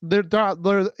like they're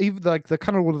even like the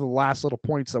kind of one of the last little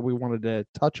points that we wanted to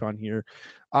touch on here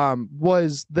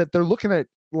was that they're looking at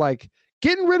like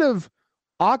getting rid of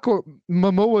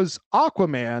Momoa's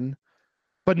Aquaman,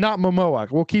 but not Momoa.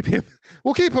 We'll keep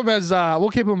him as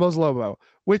Lobo,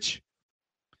 which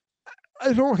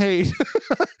I don't hate.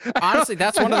 Honestly,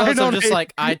 that's one of those I'm just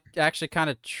like, I actually kind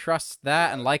of trust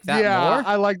that and like that more. Yeah,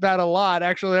 I like that a lot.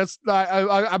 Actually,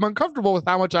 I'm uncomfortable with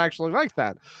how much I actually like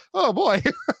that. Oh boy.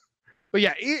 But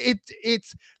yeah,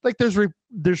 it's like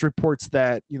there's reports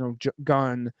that,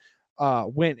 Gunn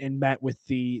went and met with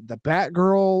the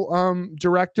Batgirl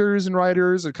directors and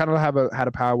writers and kind of had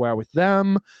a powwow with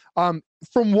them.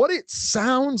 From what it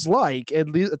sounds like, at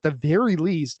least at the very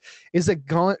least, is that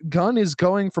Gunn is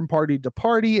going from party to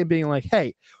party and being like,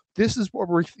 hey, this is what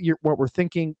we're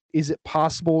thinking. Is it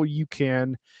possible you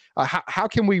can how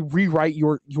can we rewrite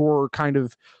your kind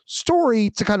of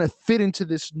story to kind of fit into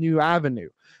this new avenue?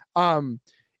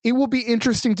 It will be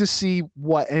interesting to see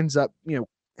what ends up,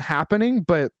 happening,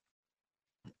 but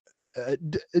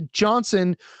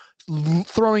Johnson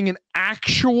throwing an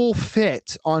actual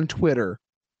fit on Twitter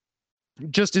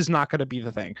just is not going to be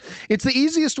the thing. It's the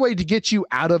easiest way to get you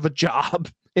out of a job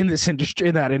in this industry,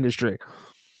 in that industry.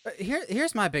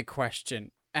 Here's my big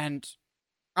question, and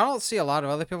I don't see a lot of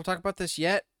other people talk about this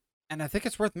yet, and I think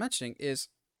it's worth mentioning is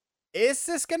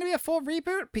this going to be a full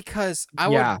reboot? Because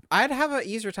I'd have an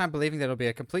easier time believing that it'll be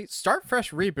a complete start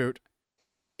fresh reboot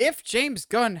if James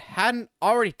Gunn hadn't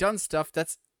already done stuff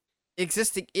that's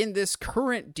existing in this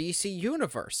current DC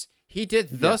universe. He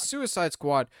did the Suicide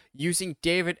Squad using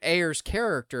David Ayer's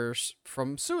characters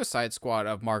from Suicide Squad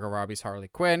of Margot Robbie's Harley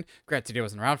Quinn. Granted, he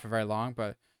wasn't around for very long,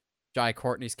 but Jai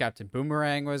Courtney's Captain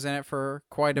Boomerang was in it for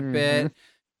quite a bit.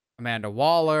 Amanda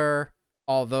Waller,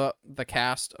 all the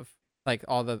cast of, like,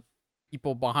 all the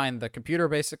people behind the computer,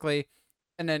 basically.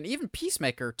 And then even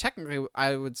Peacemaker, technically,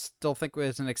 I would still think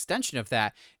was an extension of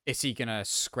that. Is he going to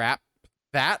scrap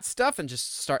that stuff and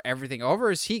just start everything over?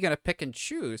 Or is he going to pick and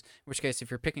choose? In which case,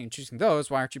 if you're picking and choosing those,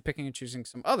 why aren't you picking and choosing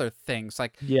some other things?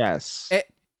 Like, yes.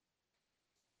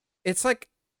 It's like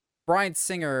Bryan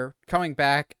Singer coming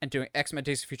back and doing X-Men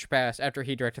Days of Future Past after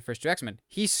he directed the first two X-Men.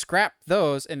 He scrapped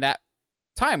those in that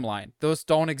timeline. Those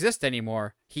don't exist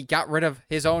anymore. He got rid of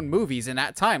his own movies in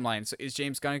that timeline. So is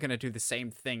James Gunn going to do the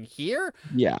same thing here?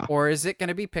 Yeah. Or is it going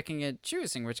to be picking and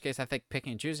choosing? In which case, I think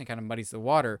picking and choosing kind of muddies the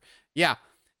water. Yeah.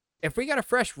 If we got a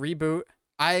fresh reboot,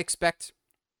 I expect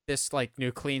this like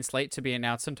new clean slate to be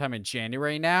announced sometime in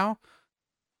January now.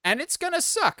 And it's going to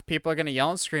suck. People are going to yell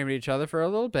and scream at each other for a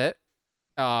little bit.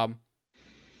 But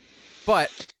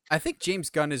I think James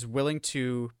Gunn is willing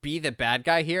to be the bad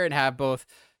guy here and have both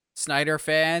Snyder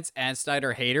fans and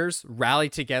Snyder haters rally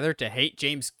together to hate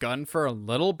James Gunn for a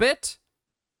little bit.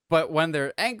 But when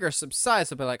their anger subsides,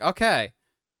 they'll be like, okay,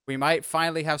 we might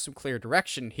finally have some clear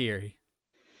direction here.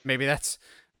 Maybe that's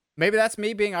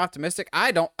me being optimistic.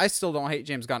 I still don't hate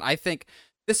James Gunn. I think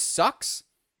this sucks,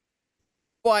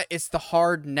 but it's the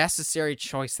hard, necessary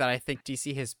choice that I think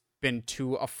DC has been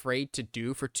too afraid to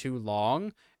do for too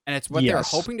long. And it's what they're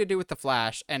hoping to do with The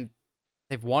Flash, and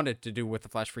they've wanted to do with The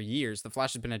Flash for years. The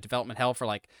Flash has been in development hell for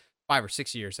like 5 or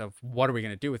 6 years of what are we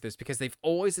going to do with this? Because they've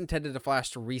always intended The Flash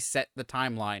to reset the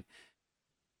timeline.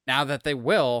 Now that they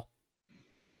will,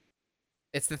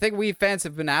 it's the thing we fans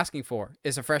have been asking for,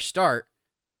 is a fresh start.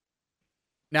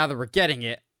 Now that we're getting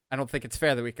it, I don't think it's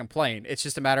fair that we complain. It's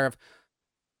just a matter of,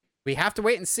 we have to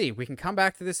wait and see. We can come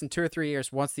back to this in 2 or 3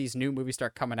 years once these new movies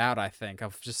start coming out, I think,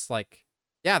 of just like,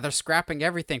 yeah, they're scrapping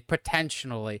everything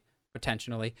potentially.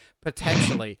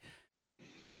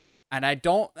 And I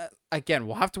don't, again,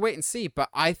 we'll have to wait and see, but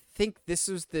I think this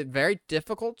was the very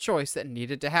difficult choice that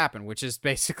needed to happen, which is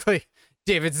basically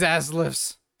David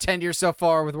Zaslav's tenure so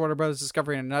far with Warner Brothers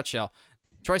Discovery in a nutshell.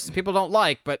 Choices people don't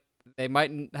like, but they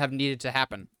might have needed to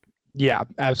happen. Yeah,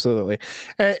 absolutely.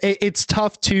 It's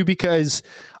tough too, because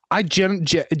I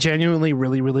genuinely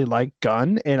really, really like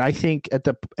Gunn. And I think at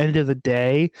the end of the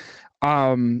day,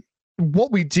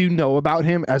 what we do know about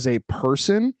him as a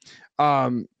person,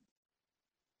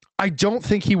 I don't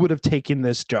think he would have taken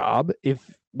this job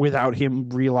without him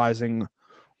realizing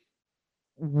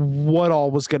what all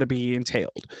was going to be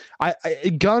entailed.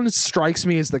 Gunn strikes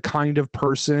me as the kind of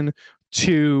person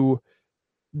to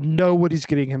know what he's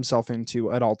getting himself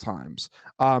into at all times.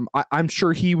 I'm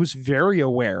sure he was very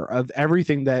aware of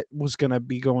everything that was going to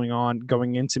be going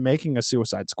into making a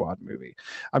Suicide Squad movie.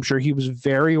 I'm sure he was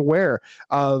very aware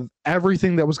of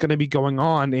everything that was going to be going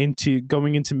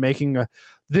into making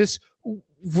this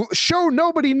show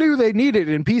nobody knew they needed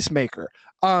in Peacemaker.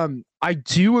 I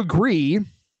do agree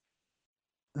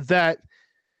that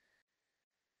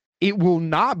it will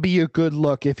not be a good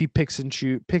look if he picks and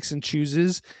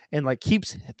chooses and like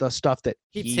keeps the stuff that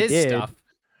he did stuff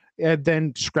and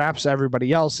then scraps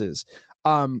everybody else's.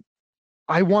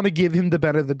 I want to give him the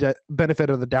benefit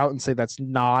of the doubt and say that's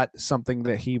not something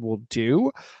that he will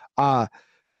do.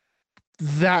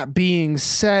 That being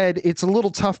said, it's a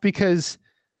little tough because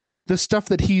the stuff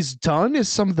that he's done is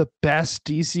some of the best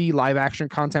DC live action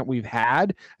content we've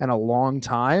had in a long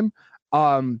time.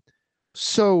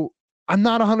 So I'm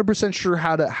not 100% sure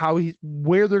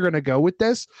where they're going to go with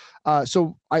this.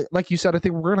 So like you said, I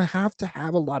think we're going to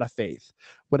have a lot of faith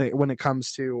when it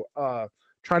comes to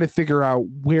trying to figure out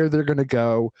where they're going to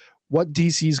go, what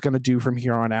DC is going to do from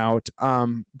here on out.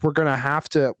 We're going to have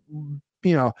to,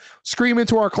 scream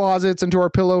into our closets, into our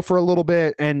pillow for a little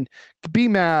bit and be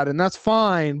mad, and that's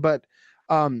fine. But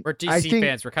We're I DC think,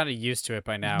 fans. We're kind of used to it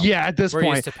by now. yeah, at this We're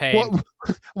point, used to paying.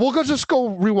 we'll just go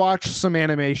rewatch some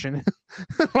animation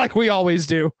like we always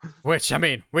do. Which, I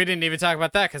mean, we didn't even talk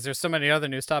about that because there's so many other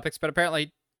news topics, but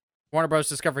apparently Warner Bros.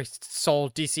 Discovery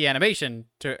sold DC Animation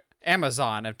to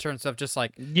Amazon in terms of just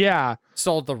like Yeah,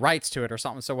 sold the rights to it or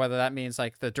something. So whether that means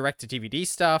like the direct-to-DVD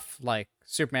stuff, like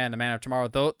Superman, The Man of Tomorrow,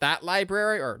 that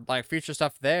library, or like future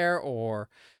stuff there, or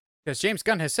because James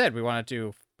Gunn has said we want to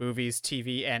do movies,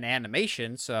 TV, and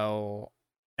animation. So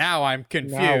now I'm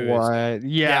confused. now what?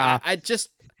 Yeah.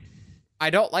 I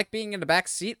don't like being in the back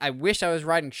seat. I wish I was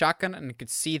riding shotgun and could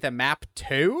see the map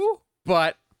too,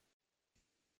 but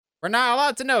we're not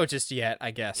allowed to know just yet,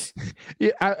 I guess.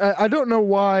 Yeah, I don't know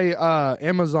why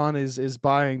Amazon is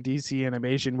buying DC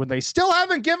Animation when they still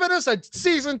haven't given us a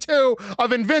season 2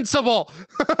 of Invincible.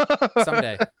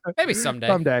 Someday. Maybe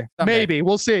someday. Maybe.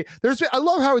 We'll see. I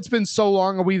love how it's been so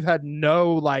long and we've had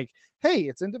no like, hey,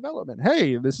 it's in development.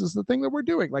 Hey, this is the thing that we're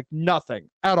doing. Like nothing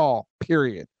at all.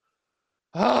 Period.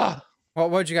 Ah. Well,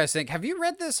 what do you guys think? Have you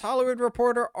read this Hollywood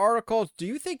Reporter article? Do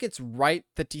you think it's right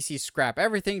that DC scrap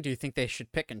everything? Do you think they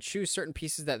should pick and choose certain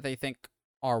pieces that they think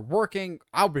are working?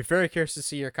 I'll be very curious to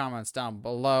see your comments down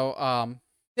below.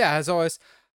 Yeah, as always,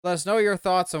 let us know your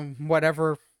thoughts on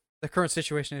whatever the current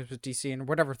situation is with DC and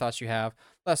whatever thoughts you have.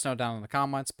 Let us know down in the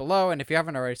comments below. And if you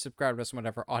haven't already, subscribe to us on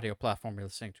whatever audio platform you're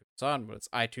listening to us on, whether it's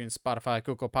iTunes, Spotify,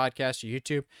 Google Podcasts, or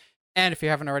YouTube. And if you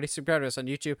haven't already, subscribe to us on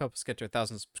YouTube. Help us get to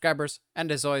 1,000 subscribers.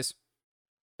 And as always,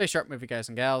 stay sharp, movie guys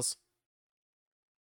and gals.